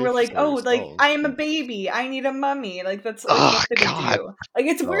Well, it's like you okay were if you like, sell oh, like yourself. I am a baby, I need a mummy. Like that's like, Oh, what they would God. do. Like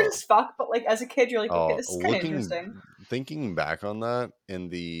it's weird Oh. as fuck, but like as a kid, you're like, okay, this is kind of interesting. Thinking back on that and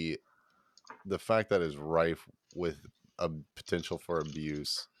the fact that is rife with a potential for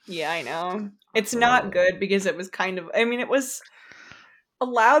abuse. Yeah, I know. It's not good because it was kind of, I mean, it was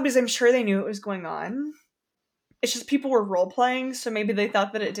allowed because I'm sure they knew it was going on. It's just people were role playing, so maybe they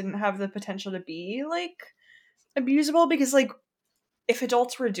thought that it didn't have the potential to be like abusable because like if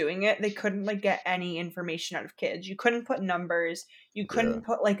adults were doing it, they couldn't like get any information out of kids. You couldn't put numbers, you couldn't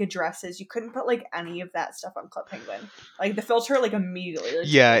put like addresses, you couldn't put like any of that stuff on Club Penguin. Like the filter like immediately. Like,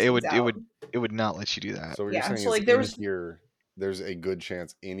 Yeah, it would not let you do that. So what you're saying so, is like, there was there's a good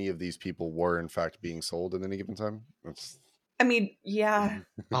chance any of these people were in fact being sold at any given time. I mean, yeah.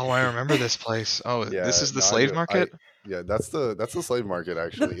 Oh, I remember this place. Oh, Yeah, this is the no, I slave do. market? Yeah, that's the slave market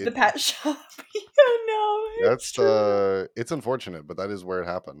actually. The pet shop. Yeah, no. That's true. it's unfortunate, but that is where it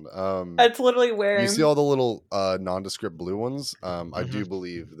happened. That's literally where you see all the little nondescript blue ones. I do Mhm.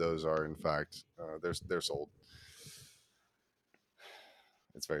 believe those are in fact they're sold.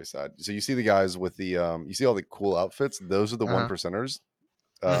 It's very sad. So you see the guys with the you see all the cool outfits. Those are the Uh-huh. 1%ers.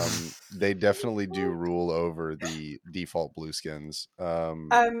 They definitely do rule over the default blue skins.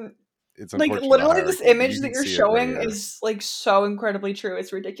 It's like unfortunate literally this hierarchy, but image you that can you're see it right showing here. is like so incredibly true.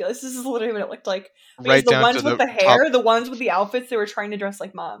 It's ridiculous. This is literally what it looked like. Because Right the down ones to with the the hair, the ones with the outfits, they were trying to dress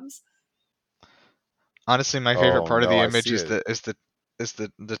like moms. Honestly, my favorite Oh, part of the no, I image see is it.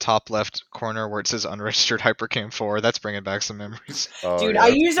 the top left corner where it says unregistered Hypercam 4. That's bringing back some memories. Oh, Dude, yeah, I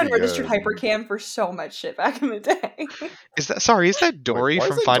that's used pretty unregistered good. Hypercam for so much shit back in the day. Is that Dory Why is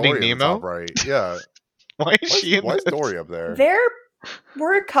from that Finding Dory in the top Nemo? right? Yeah. Why is she in Why is this? Dory up there? There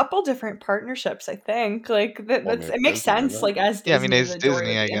were a couple different partnerships, I think. Like Well, I mean, it makes Disney, sense. isn't Like it? as Disney, Yeah, I mean, it's the Dory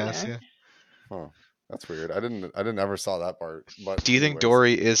Disney, would I be in guess. there. Yeah. Huh. That's weird. I didn't ever saw that part. But Do you think anyways,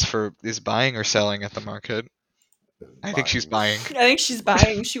 Dory is buying or selling at the market? I think she's buying. I think she's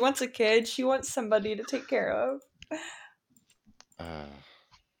buying. She wants a kid. She wants somebody to take care of.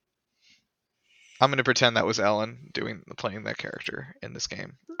 I'm gonna pretend that was Ellen playing that character in this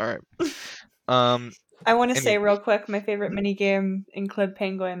game. All right. I want to say Anyway. real quick, my favorite mini game in Club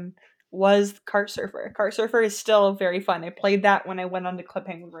Penguin was Kart Surfer. Kart Surfer is still very fun. I played that when I went on to Club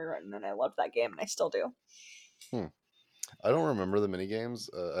Penguin Rewritten, and I loved that game, and I still do. I don't remember the mini games.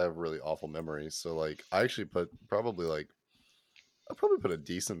 I have really awful memories, so like I actually I probably put a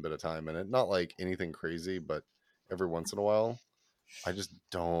decent bit of time in it. Not like anything crazy, but every once in a while, I just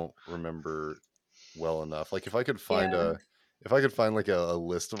don't remember well enough. Like if I could find Yeah. like a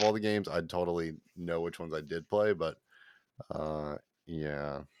list of all the games, I'd totally know which ones I did play. But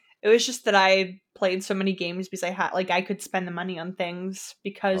yeah, It was just that I played so many games because I could spend the money on things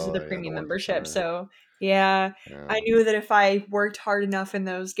because of the yeah, premium the 1%. membership. So yeah, Yeah. I knew that if I worked hard enough in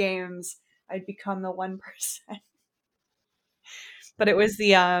those games, I'd become the 1%. But it was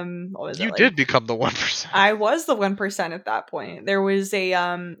the what was You it, did become the 1%. I was the 1% at that point. There was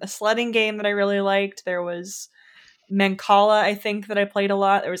a sledding game that I really liked. There was Mancala, I think, that I played a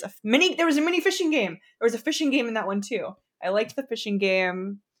lot. There was a mini fishing game. There was a fishing game in that one too. I liked the fishing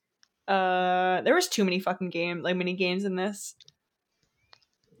game. There was too many fucking mini games in this.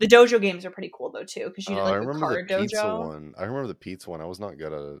 The dojo games are pretty cool though too, because you did I like the remember the card pizza dojo. one. I remember the pizza one. I was not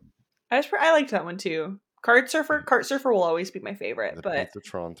good at it. I liked that one too. Kart Surfer will always be my favorite. The But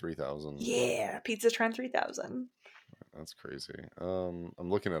Pizzatron 3000. yeah, Pizzatron 3000. That's crazy. I'm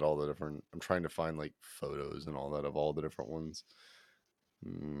looking at all the different. I'm trying to find like photos and all that of all the different ones.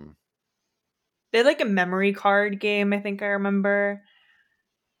 They had like a memory card game, I think I remember.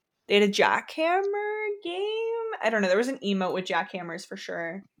 They had a jackhammer game? I don't know. There was an emote with jackhammers for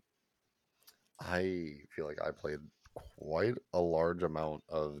sure. I feel like I played quite a large amount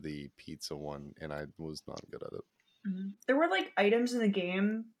of the pizza one, and I was not good at it. There were like items in the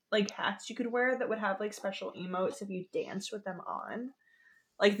game, like hats you could wear that would have like special emotes if you danced with them on.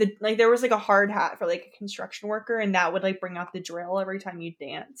 Like there was like a hard hat for like a construction worker, and that would like bring out the drill every time you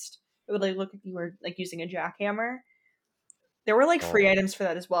danced. It would like look like you were like using a jackhammer. There were like free items for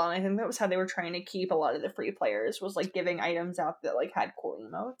that as well, and I think that was how they were trying to keep a lot of the free players, was like giving items out that like had cool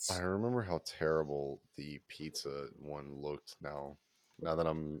emotes. I remember how terrible the pizza one looked now that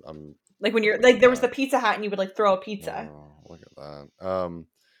I'm like when you're like there was the pizza hat and you would like throw a pizza. Oh, look at that.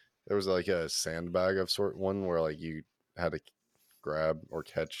 There was like a sandbag of sort one where like you had to grab or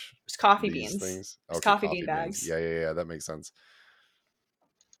catch It was coffee these beans. things. It was coffee bean bags. Yeah, that makes sense.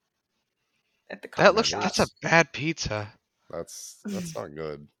 At the coffee That's a bad pizza. That's not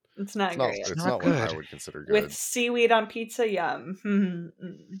good. It's not great. It's not not what good. I would consider good. With seaweed on pizza, yum.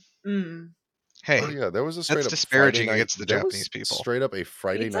 Hey, Oh yeah, there was a straight that's up disparaging Friday night, against the there was Japanese people. Straight up a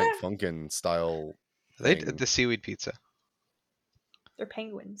Friday Pizza? Night Funkin' style. They thing. did the seaweed pizza. They're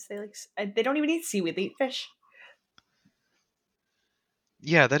penguins. They don't even eat seaweed. They eat fish.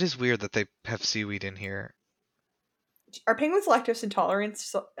 Yeah, that is weird that they have seaweed in here. Are penguins lactose intolerant?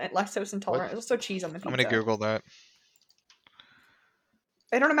 Lactose intolerant. What? There's also cheese on the pizza. I'm gonna Google that.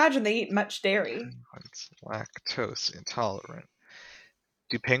 I don't imagine they eat much dairy. Penguins lactose intolerant.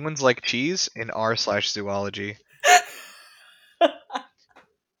 Do penguins like cheese? In r/zoology.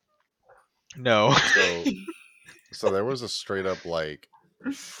 No. So there was a straight up like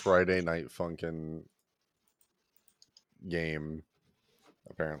Friday Night Funkin' game.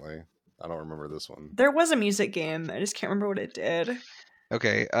 Apparently, I don't remember this one. There was a music game. I just can't remember what it did.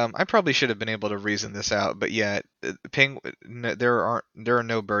 Okay, I probably should have been able to reason this out, but yeah, there are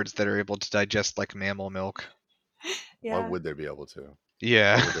no birds that are able to digest like mammal milk. Yeah. Why would they be able to?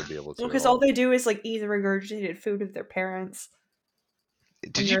 Yeah. Why would they be able to? Because all they do is like eat the regurgitated food of their parents.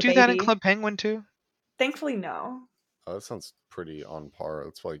 Did you you're a do that in baby. Club Penguin too? Thankfully, no. Oh, that sounds pretty on par.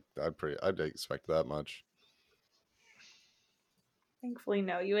 It's like I'd expect that much. Thankfully,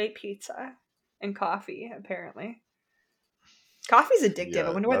 no. You ate pizza and coffee, apparently. Coffee's addictive. Yeah,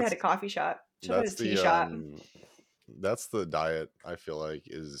 I wonder why they had a coffee shop. Should have had a tea shop. That's the diet I feel like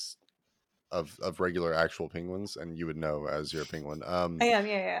is of regular actual penguins, and you would know as you're a penguin. I am,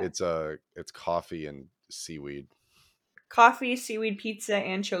 yeah. It's coffee and seaweed. Coffee, seaweed pizza,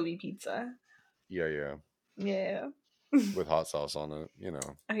 anchovy pizza. Yeah. Yeah. With hot sauce on it, you know.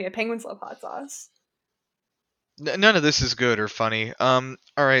 Oh yeah, penguins love hot sauce. None of this is good or funny. All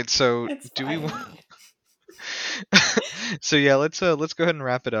right, so It's do we fine. want? So yeah, let's go ahead and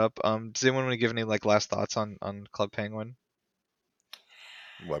wrap it up. Does anyone want to give any like last thoughts on Club Penguin?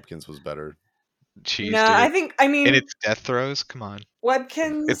 Webkins was better. Cheese, No, dude. I mean, And its death throws. Come on,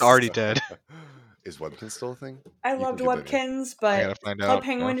 Webkins. it's already dead. Is Webkins still a thing? I You can loved continue. Webkins, I gotta but find Club out.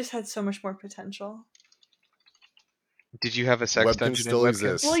 Penguin just had so much more potential. Did you have a sex Webkins dungeon still in Webkins?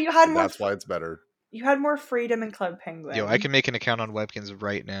 exists. Well, you had more That's why it's better. You had more freedom in Club Penguin. Yo, I can make an account on Webkins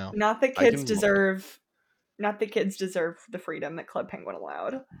right now. Not that I kids can- deserve. Not that kids deserve the freedom that Club Penguin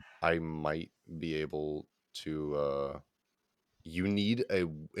allowed. I might be able to. You need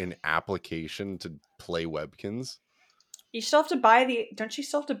an application to play Webkins. You still have to buy the. Don't you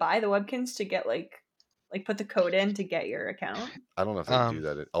still have to buy the Webkins to get like put the code in to get your account? I don't know if they do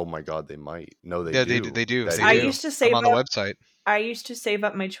that. Oh my god, they might. No, they Yeah, do. they do. That They I do. used to save I'm on the up. website. I used to save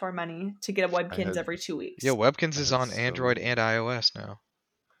up my chore money to get a Webkins had- every 2 weeks. Yeah, Webkins is on That's Android so- and iOS now.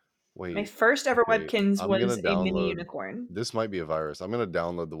 Wait. My first ever okay, Webkins I'm was gonna a mini download- unicorn. This might be a virus. I'm gonna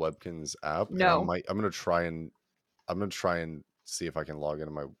download the Webkins app. No. And I'm gonna try and see if I can log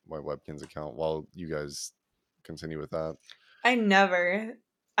into my Webkins account while you guys continue with that.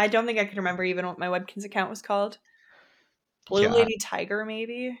 I don't think I could remember even what my Webkins account was called. Blue Yeah. Lady Tiger,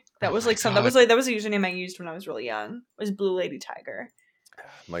 maybe. That Oh was my like some. God. That was a username I used when I was really young. It was Blue Lady Tiger.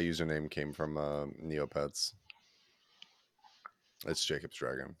 My username came from Neopets. It's Jacob's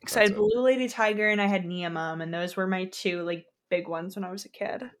Dragon. Because I had That's it. Blue Lady Tiger and I had Nia Mom, and those were my two like big ones when I was a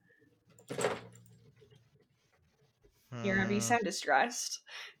kid. You sound distressed.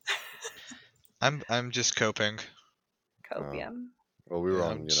 I'm just coping. Copium. Well, we were Yeah,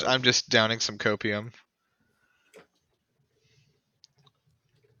 on. I'm just downing some copium.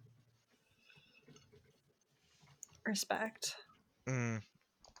 Respect. Mm.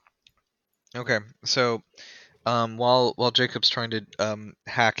 Okay, so while Jacob's trying to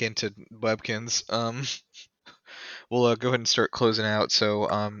hack into Webkins, we'll go ahead and start closing out. So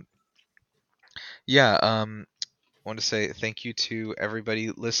yeah, I want to say thank you to everybody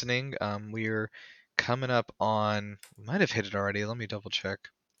listening. We're coming up on, we might have hit it already. Let me double check.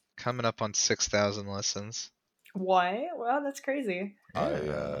 Coming up on 6,000 listens. What? Well, that's crazy.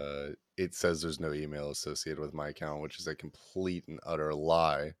 It says there's no email associated with my account, which is a complete and utter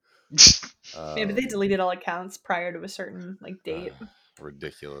lie. Maybe they Um, deleted all accounts prior to a certain like date.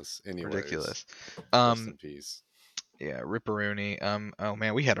 Ridiculous. Anyways, Ridiculous. Rest in peace. Yeah, Ripperoonie. Oh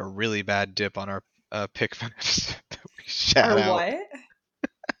man, we had a really bad dip on our Pikmin episode that we shat Or out. what?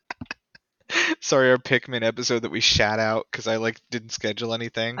 Sorry, our Pikmin episode that we shat out because I like didn't schedule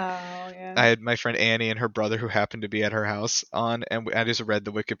anything. Oh yeah. I had my friend Annie and her brother who happened to be at her house on, and I just read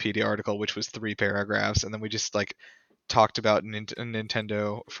the Wikipedia article, which was 3 paragraphs, and then we just like talked about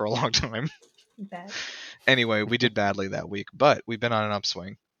Nintendo for a long time. Bet. Anyway, we did badly that week, but we've been on an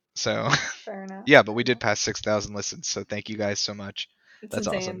upswing. So Fair enough. yeah, but we did pass 6,000 listens, so thank you guys so much. It's That's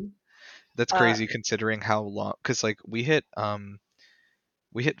insane. awesome. That's crazy considering how long, because like we hit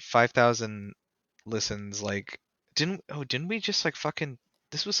 5,000 listens like didn't we just like fucking,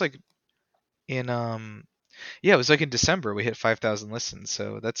 this was like in yeah, it was like in December we hit 5,000 listens,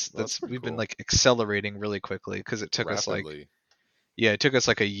 so that's pretty we've been cool. like accelerating really quickly because it took us like, Rapidly. yeah, it took us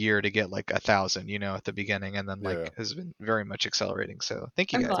like a year to get like 1,000, at the beginning, and then like Yeah. has been very much accelerating, so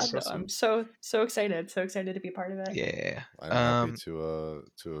thank you I'm guys. glad though. awesome. I'm so excited. So excited to be part of it. Yeah. I'm happy to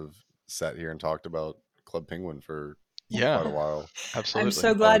have sat here and talked about Club Penguin for Yeah, quite a while. absolutely. I'm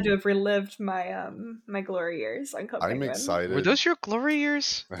so glad to Um, have relived my my glory years on Club I'm Penguin. excited. Were those your glory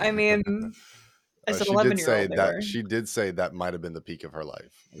years? I mean, as an she 11 did year say old, they that were. she did say that might have been the peak of her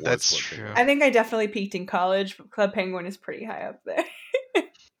life. was That's Club true. Penguin. I think I definitely peaked in college, but Club Penguin is pretty high up there.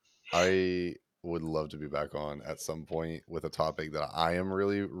 I would love to be back on at some point with a topic that I am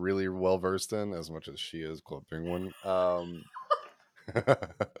really, really well versed in, as much as she is, Club Penguin.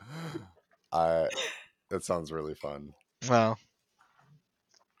 That sounds really fun. Well,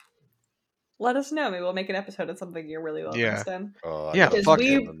 Let us know. Maybe we'll make an episode of something you're really well Yeah. versed in. I Yeah, gotta Because fuck find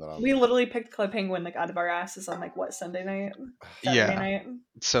it. something that I'm- we literally picked Club Penguin like out of our asses on like what, Sunday night? Saturday Yeah. night?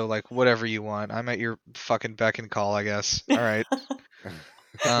 so like whatever you want. I'm at your fucking beck and call, I guess. All right.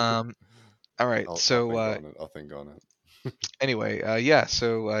 All right. I'll So think on it. anyway, yeah.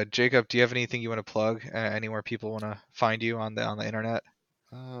 So Jacob, do you have anything you want to plug? Anywhere people want to find you on the internet?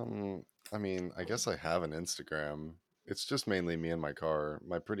 I mean, I guess I have an Instagram. It's just mainly me in my car,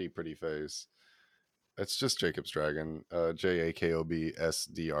 my pretty face. It's just Jacob's Dragon,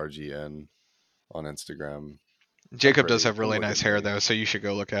 JAKOBSDRGN on Instagram. Jacob does pretty. have really Come look nice at hair me. though, so you should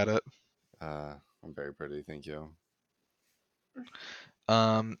go look at it. I'm very pretty, thank you.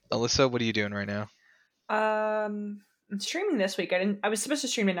 Alyssa, what are you doing right now? I'm streaming this week. I was supposed to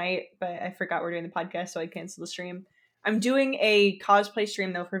stream tonight, but I forgot we're doing the podcast, so I canceled the stream. I'm doing a cosplay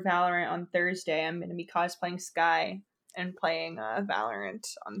stream though for Valorant on Thursday. I'm going to be cosplaying Sky and playing Valorant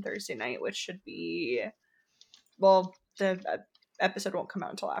on Thursday night, which should be, well, the episode won't come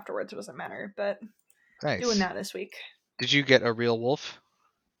out until afterwards. It doesn't matter, but Nice. doing that this week. Did you get a real wolf?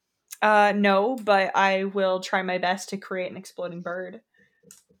 No, but I will try my best to create an exploding bird.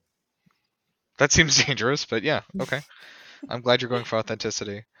 That seems dangerous, but yeah, okay. I'm glad you're going for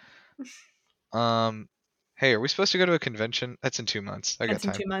authenticity. Hey, are we supposed to go to a convention? That's in 2 months. I got That's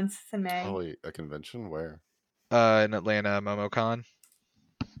in time. 2 months. It's in May. Oh wait, a convention where? In Atlanta, MomoCon.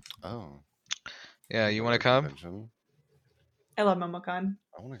 Oh, Yeah, I you go want to to a come? convention. I love MomoCon.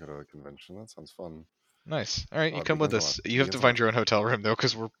 I want to go to a convention. That sounds fun. Nice. All right, Oh, you it come with begins on us. a You have to begins on find your own hotel room though,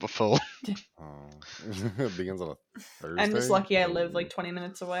 because we're full. Oh, it begins on a Thursday. I'm just lucky I live like 20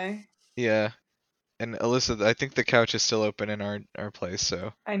 minutes away. Yeah. And Alyssa, I think the couch is still open in our place,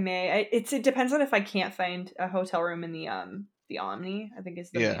 so I may. It depends on if I can't find a hotel room in the Omni. I think is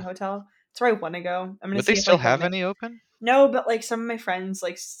the main yeah. hotel. That's where I want to go. I'm gonna Would see they if still like they'll have make- any open? No, but like some of my friends,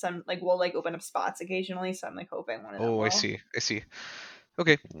 like some like will like open up spots occasionally. So I'm like hoping one of them Oh, will. I see. I see.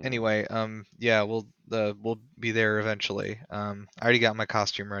 Okay. Mm. Anyway, yeah, we'll be there eventually. I already got my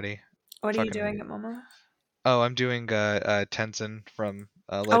costume ready. What are you Fucking doing ready. at Momo? Oh, I'm doing Tenzin from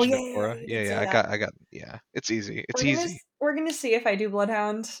Oh Legend yeah, of yeah, Korra. you Yeah, did yeah, say I that. got yeah. It's easy. It's We're gonna easy. we're gonna see if I do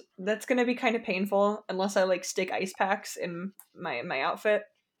Bloodhound. That's gonna be kind of painful unless I like stick ice packs in my outfit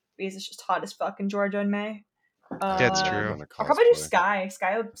because it's just hot as fuck in Georgia in May. That's I've never true. done a I'll probably do cosplay.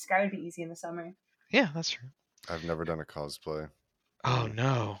 Sky would be easy in the summer. Yeah, that's true. I've never done a cosplay. Oh Mm.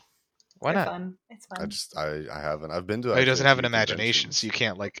 no. Why They're not? fun. It's fun. I haven't. I've been to Oh, he actually doesn't a have an few imagination, so conventions. you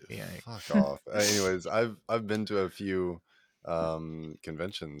can't like yeah. Fuck off. Anyways, I've been to a few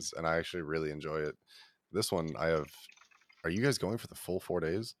conventions and I actually really enjoy it. This one I have. Are you guys going for the full 4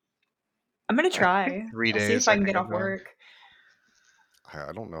 days? I'm gonna try. 3 I'll see days. if I can think get I'm off going. work.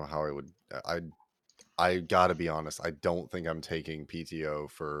 I don't know how I would. I gotta be honest. I don't think I'm taking PTO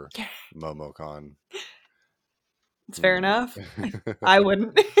for MomoCon. It's fair Mm. enough. I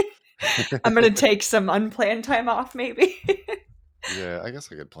wouldn't. I'm gonna take some unplanned time off, maybe. Yeah, I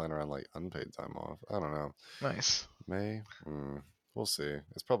guess I could plan around like unpaid time off. I don't know. Nice. May. We'll see.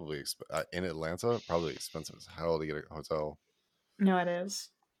 It's probably in Atlanta. Probably expensive as hell to get a hotel. No, it is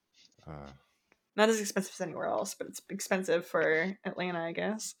Uh, not as expensive as anywhere else, but it's expensive for Atlanta, I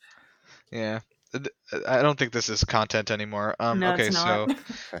guess. Yeah. I don't think this is content anymore. No, Okay, it's not.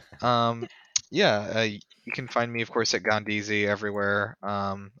 so yeah, you can find me of course at Gondeezy everywhere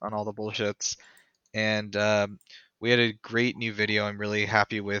on all the bullshits. And we had a great new video I'm really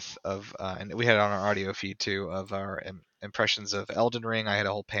happy with of and we had it on our audio feed too of our impressions of Elden Ring. I had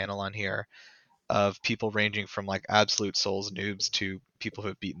a whole panel on here of people ranging from like absolute Souls noobs to people who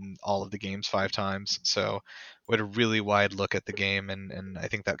have beaten all of the games 5 times. So we had a really wide look at the game, and I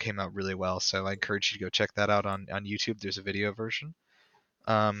think that came out really well. So I encourage you to go check that out on YouTube. There's a video version.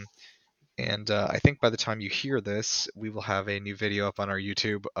 And I think by the time you hear this, we will have a new video up on our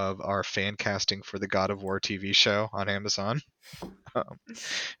YouTube of our fan casting for the God of War TV show on Amazon.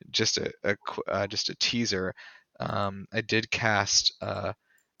 Just a teaser. I did cast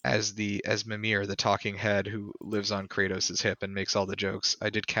as Mimir, the talking head who lives on Kratos' hip and makes all the jokes. I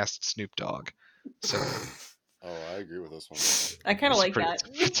did cast Snoop Dogg. So oh, I agree with this one. I kind of like that.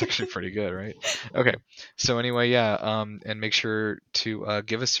 it's actually pretty good, right? Okay. So anyway, yeah, and make sure to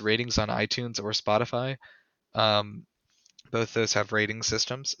give us ratings on iTunes or Spotify. Both those have rating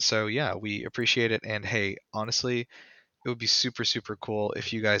systems. So yeah, we appreciate it. And hey, honestly, it would be super, super cool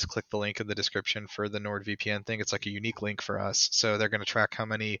if you guys click the link in the description for the NordVPN thing. It's like a unique link for us. So they're going to track how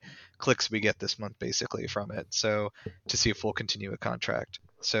many clicks we get this month basically from it. So to see if we'll continue a contract.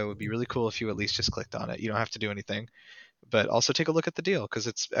 So it would be really cool if you at least just clicked on it. You don't have to do anything, but also take a look at the deal because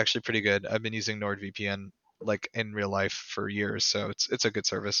it's actually pretty good. I've been using NordVPN like in real life for years, so it's a good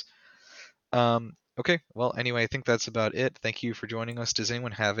service. Okay, well, anyway, I think that's about it. Thank you for joining us. Does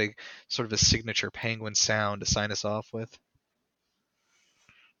anyone have a sort of a signature penguin sound to sign us off with?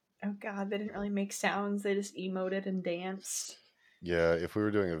 Oh god, they didn't really make sounds. They just emoted and danced. Yeah, if we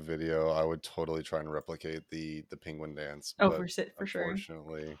were doing a video, I would totally try and replicate the penguin dance. Oh, but for sure.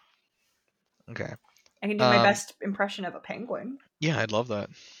 Unfortunately, Okay. I can do my best impression of a penguin. Yeah, I'd love that.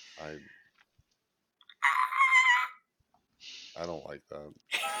 I don't like that.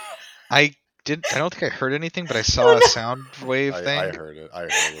 I don't think I heard anything, but I saw a sound wave thing. I heard it.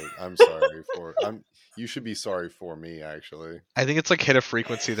 I'm sorry for. You should be sorry for me, actually. I think it's like hit a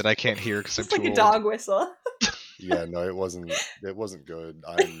frequency that I can't hear because I'm It's too like a old. dog whistle. Yeah, no, it wasn't. It wasn't good.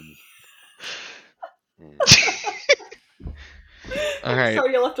 I'm. All right. So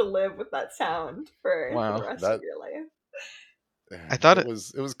you'll have to live with that sound for Wow. the rest of your life. I thought it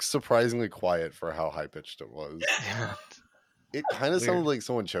was surprisingly quiet for how high pitched it was. Yeah. It kind of Weird. sounded like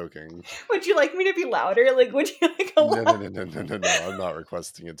someone choking. Would you like me to be louder? Like, would you like a No. I'm not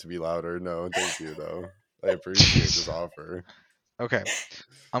requesting it to be louder. No, thank you though. I appreciate this offer. Okay.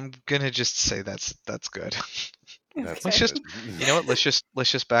 I'm gonna just say that's good. That's Let's just, good. you know what? Let's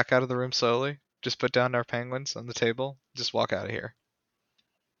just back out of the room slowly. Just put down our penguins on the table. Just walk out of here.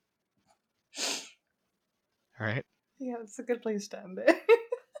 All right. Yeah, it's a good place to end it.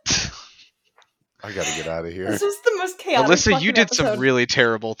 I gotta get out of here. This was the most chaotic. Alyssa, you fucking did some episode. really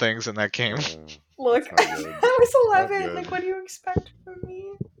terrible things in that game. Look, That's I not good. was Not 11. good. Like, what do you expect from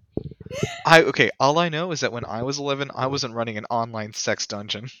me? All I know is that when I was 11, I wasn't running an online sex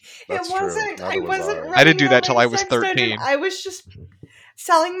dungeon. That's it wasn't. true. I Neither was wasn't. I. Running I didn't do an that till I online was sex dungeon. 13. I was just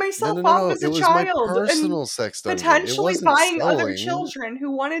selling myself No. off as It a was child my personal and sex dungeon. It potentially wasn't buying other selling. children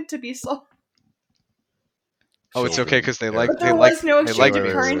who wanted to be sold. Oh, it's okay Children. because they Air like But they there like was no they like exchange of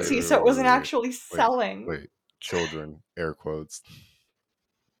being currency, sold. so it wasn't wait, actually selling. Wait, children, air quotes.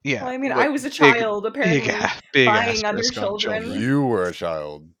 Yeah. Well, I mean, what- I was a big- child, apparently, big buying asterisk other on children. You were a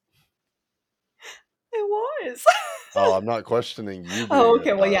child. It was. Oh, I'm not questioning you. Oh, being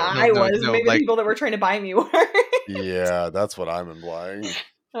a okay. Well, yeah, child. No, I no, was. no, Maybe like- the people that were trying to buy me were. Yeah, that's what I'm implying.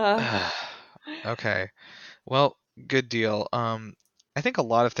 Okay. Well, good deal. I think a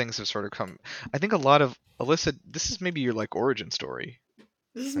lot of things have sort of come. I think a lot of Alyssa. This is maybe your like origin story.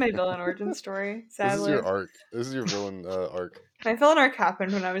 This is my villain origin story. Sadly, This is your arc. This is your villain arc. my villain arc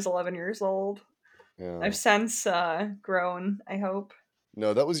happened when I was 11 years old. Yeah. I've since grown. I hope.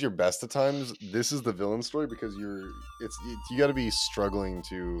 No, that was your best of times. This is the villain story because you got to be struggling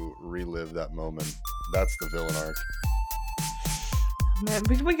to relive that moment. That's the villain arc. Man,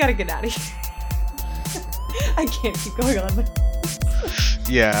 we gotta get out of here. I can't keep going on.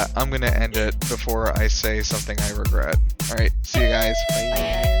 Yeah, I'm gonna end it before I say something I regret. All right, see you guys. Bye.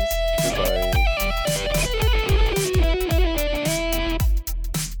 Bye, guys. Goodbye.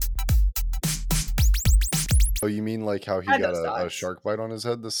 Oh, you mean like how he Had got those a dogs. shark bite on his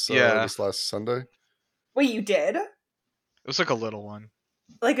head this Yeah. this last Sunday? Wait, you did? It was like a little one.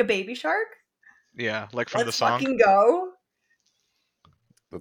 Like a baby shark? Yeah, like from Let's the song. fucking go.